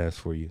that God has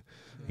for you.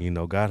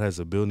 God has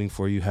a building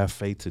for you. Have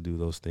faith to do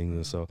those things.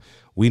 And so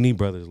we need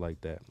brothers like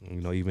that.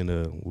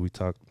 Even we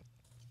talk,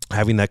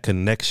 having that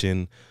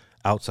connection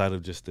outside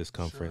of just this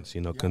conference,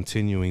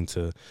 continuing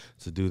to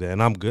do that.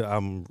 And I'm good.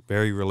 I'm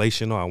very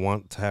relational. I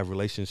want to have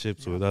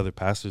relationships with other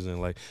pastors,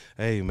 and like,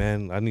 hey,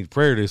 man, I need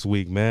prayer this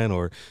week, man,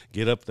 or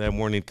get up that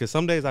morning. Because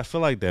some days I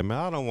feel like that, man.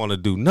 I don't want to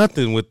do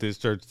nothing with this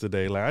church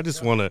today. Like, I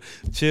just want to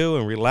chill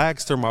and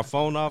relax, turn my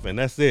phone off, and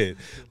that's it.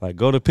 Like,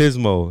 go to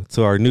Pismo,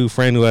 to our new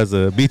friend who has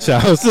a beach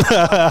house.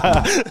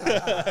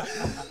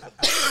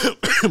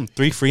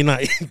 3 free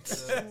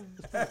nights.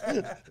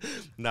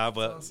 But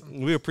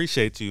awesome. We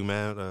appreciate you,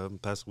 man,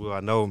 Pastor Will.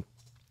 I know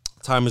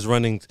time is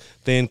running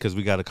thin because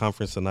we got a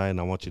conference tonight, and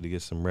I want you to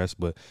get some rest.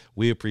 But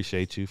we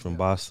appreciate you from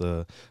Boss,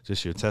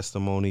 just your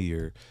testimony,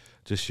 your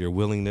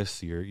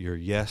willingness, your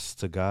yes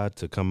to God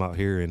to come out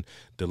here and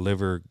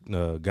deliver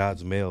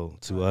God's mail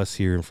to us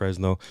here in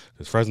Fresno,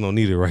 because Fresno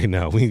need it right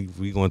now.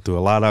 We going through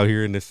a lot out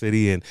here in the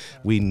city, and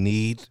we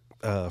need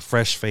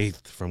fresh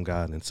faith from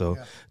God. And so,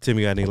 Tim,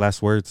 you got any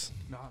last words?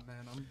 Nah,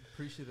 man, I'm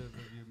appreciative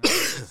of you, man.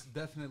 It's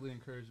definitely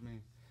encouraged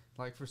me.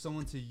 Like, for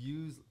someone to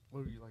use,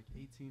 what were you, like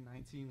 18,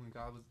 19, when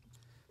God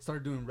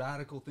started doing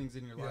radical things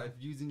in your life,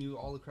 using you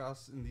all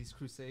across in these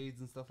crusades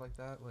and stuff like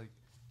that. Like,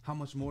 how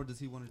much more does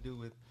he want to do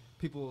with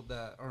people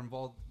that are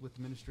involved with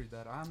the ministry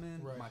that I'm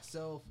in,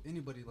 myself,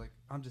 anybody? Like,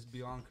 I'm just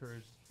beyond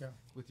encouraged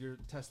with your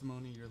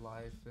testimony, your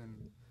life, and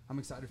I'm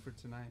excited for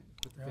tonight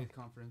with the Faith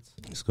Conference.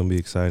 It's going to be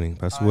exciting.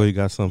 Pastor Will, you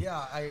got something?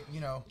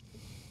 Yeah,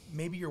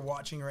 maybe you're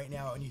watching right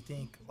now and you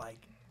think,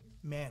 like,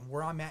 man,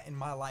 where I'm at in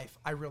my life,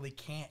 I really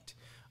can't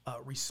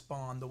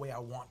respond the way I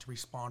want to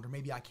respond, or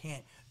maybe I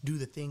can't do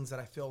the things that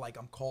I feel like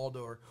I'm called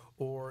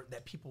or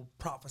that people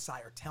prophesy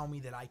or tell me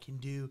that I can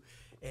do.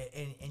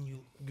 And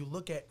you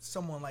look at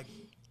someone like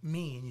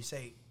me and you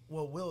say,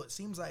 well, Will, it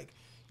seems like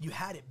you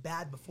had it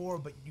bad before,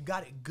 but you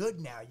got it good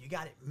now. You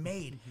got it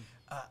made.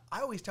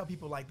 I always tell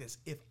people like this: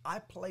 if I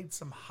played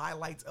some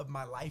highlights of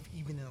my life,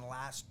 even in the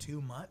last 2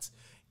 months,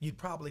 you'd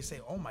probably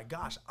say, oh my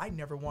gosh, I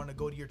never want to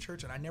go to your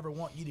church and I never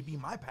want you to be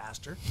my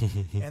pastor.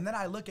 And then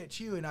I look at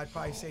you and I'd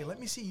probably say,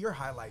 let me see your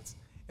highlights.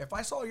 If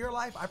I saw your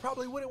life, I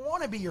probably wouldn't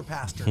want to be your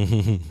pastor.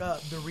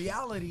 The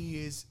reality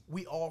is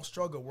we all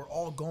struggle. We're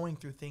all going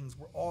through things.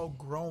 We're all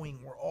growing.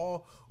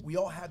 We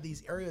all have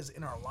these areas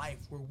in our life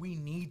where we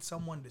need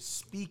someone to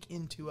speak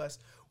into us.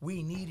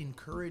 We need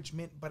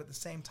encouragement, but at the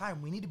same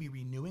time, we need to be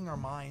renewing our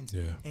minds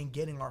and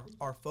getting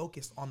our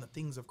focus on the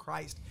things of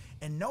Christ,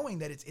 and knowing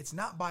that it's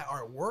not by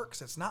our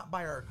works, it's not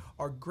by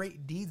our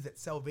great deeds that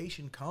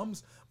salvation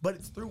comes, but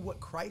it's through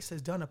what Christ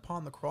has done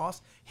upon the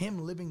cross,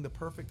 him living the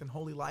perfect and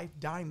holy life,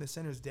 dying the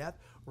sinner's death,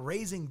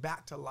 raising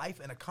back to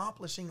life, and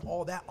accomplishing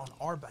all that on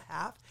our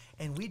behalf.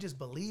 And we just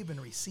believe and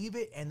receive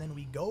it, and then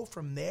we go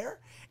from there,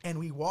 and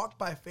we walk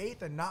by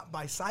faith and not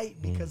by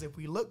sight, because if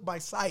we look by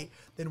sight,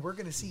 then we're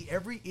going to see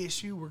every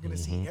issue, we're going to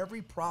see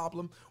every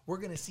problem, we're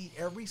going to see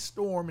every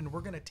storm, and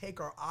we're going to take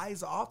our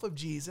eyes off of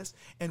Jesus,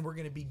 and we're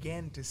going to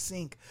begin to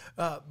sink.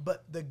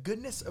 But the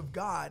goodness of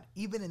God,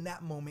 even in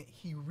that moment,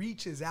 he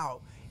reaches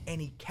out and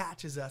he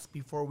catches us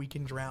before we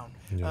can drown.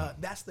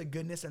 That's the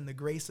goodness and the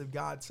grace of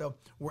God. So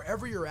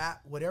wherever you're at,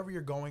 whatever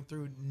you're going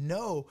through,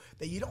 know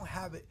that you don't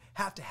have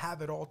to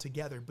have it all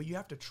together, but you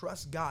have to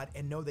trust God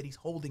and know that he's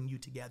holding you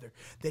together,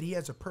 that he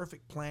has a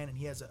perfect plan and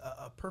he has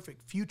a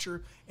perfect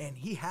future, and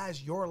he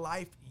has your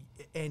life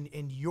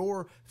and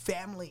your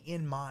family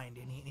in mind,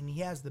 and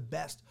he has the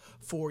best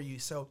for you.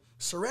 So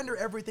surrender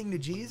everything to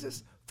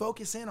Jesus,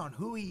 focus in on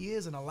who he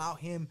is, and allow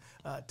him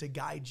to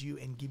guide you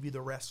and give you the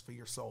rest for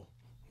your soul.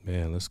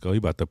 Man, let's go. You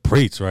about to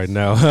preach right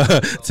now.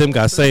 Tim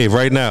got saved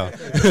right now.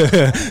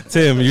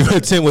 Tim,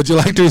 would you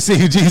like to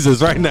receive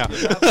Jesus right now?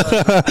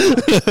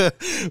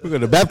 We're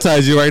going to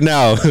baptize you right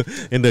now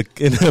in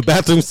the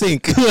bathroom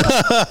sink.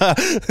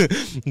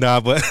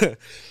 But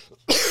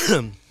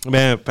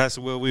man,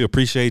 Pastor Will, we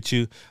appreciate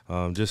you.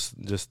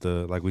 Just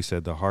the, like we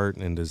said, the heart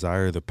and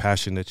desire, the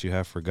passion that you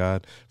have for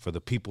God, for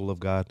the people of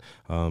God,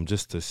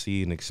 just to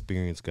see and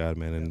experience God,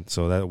 man. And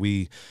so that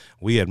we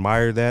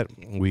admire that.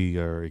 We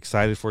are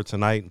excited for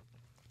tonight.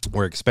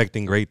 We're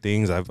expecting great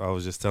things. I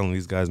was just telling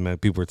these guys, man,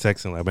 people are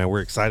texting like, man, we're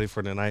excited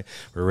for tonight.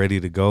 We're ready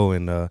to go.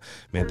 And,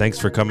 man, thanks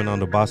for coming on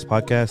the Boss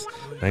Podcast.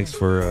 Thanks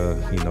for,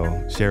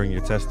 sharing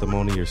your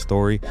testimony, your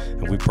story.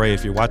 And we pray,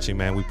 if you're watching,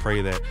 man, we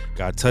pray that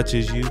God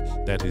touches you,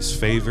 that his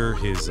favor,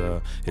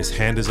 his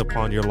hand is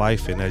upon your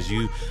life. And as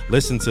you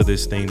listen to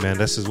this thing, man,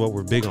 this is what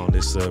we're big on,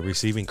 this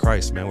receiving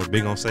Christ, man. We're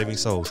big on saving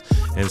souls.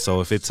 And so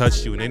if it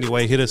touched you in any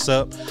way, hit us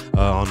up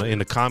in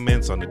the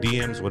comments, on the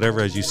DMs, whatever,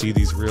 as you see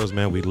these reels,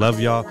 man. We love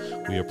y'all.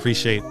 We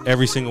appreciate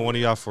every single one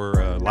of y'all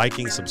for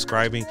liking,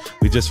 subscribing.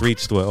 We just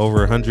reached over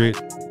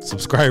 100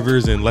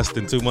 subscribers in less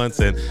than 2 months,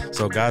 and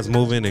so God's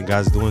moving and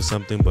God's doing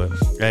something. But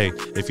hey,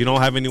 if you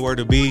don't have anywhere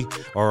to be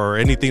or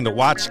anything to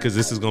watch, because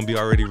this is going to be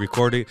already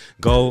recorded,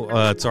 go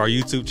to our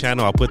YouTube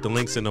channel. I'll put the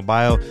links in the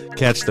bio.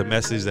 Catch the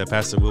message that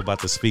Pastor Will about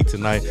to speak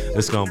tonight.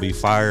 It's going to be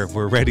fire.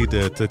 We're ready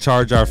to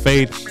charge our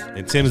faith,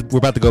 and we're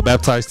about to go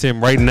baptize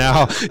Tim right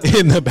now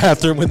in the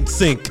bathroom with the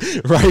sink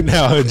right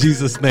now in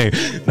Jesus' name.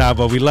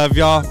 But we love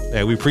y'all,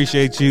 and we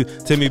appreciate you.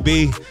 Timmy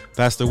B,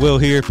 Pastor Will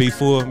here,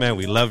 P4, man,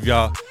 we love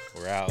y'all.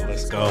 We're out.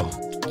 Let's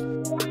go.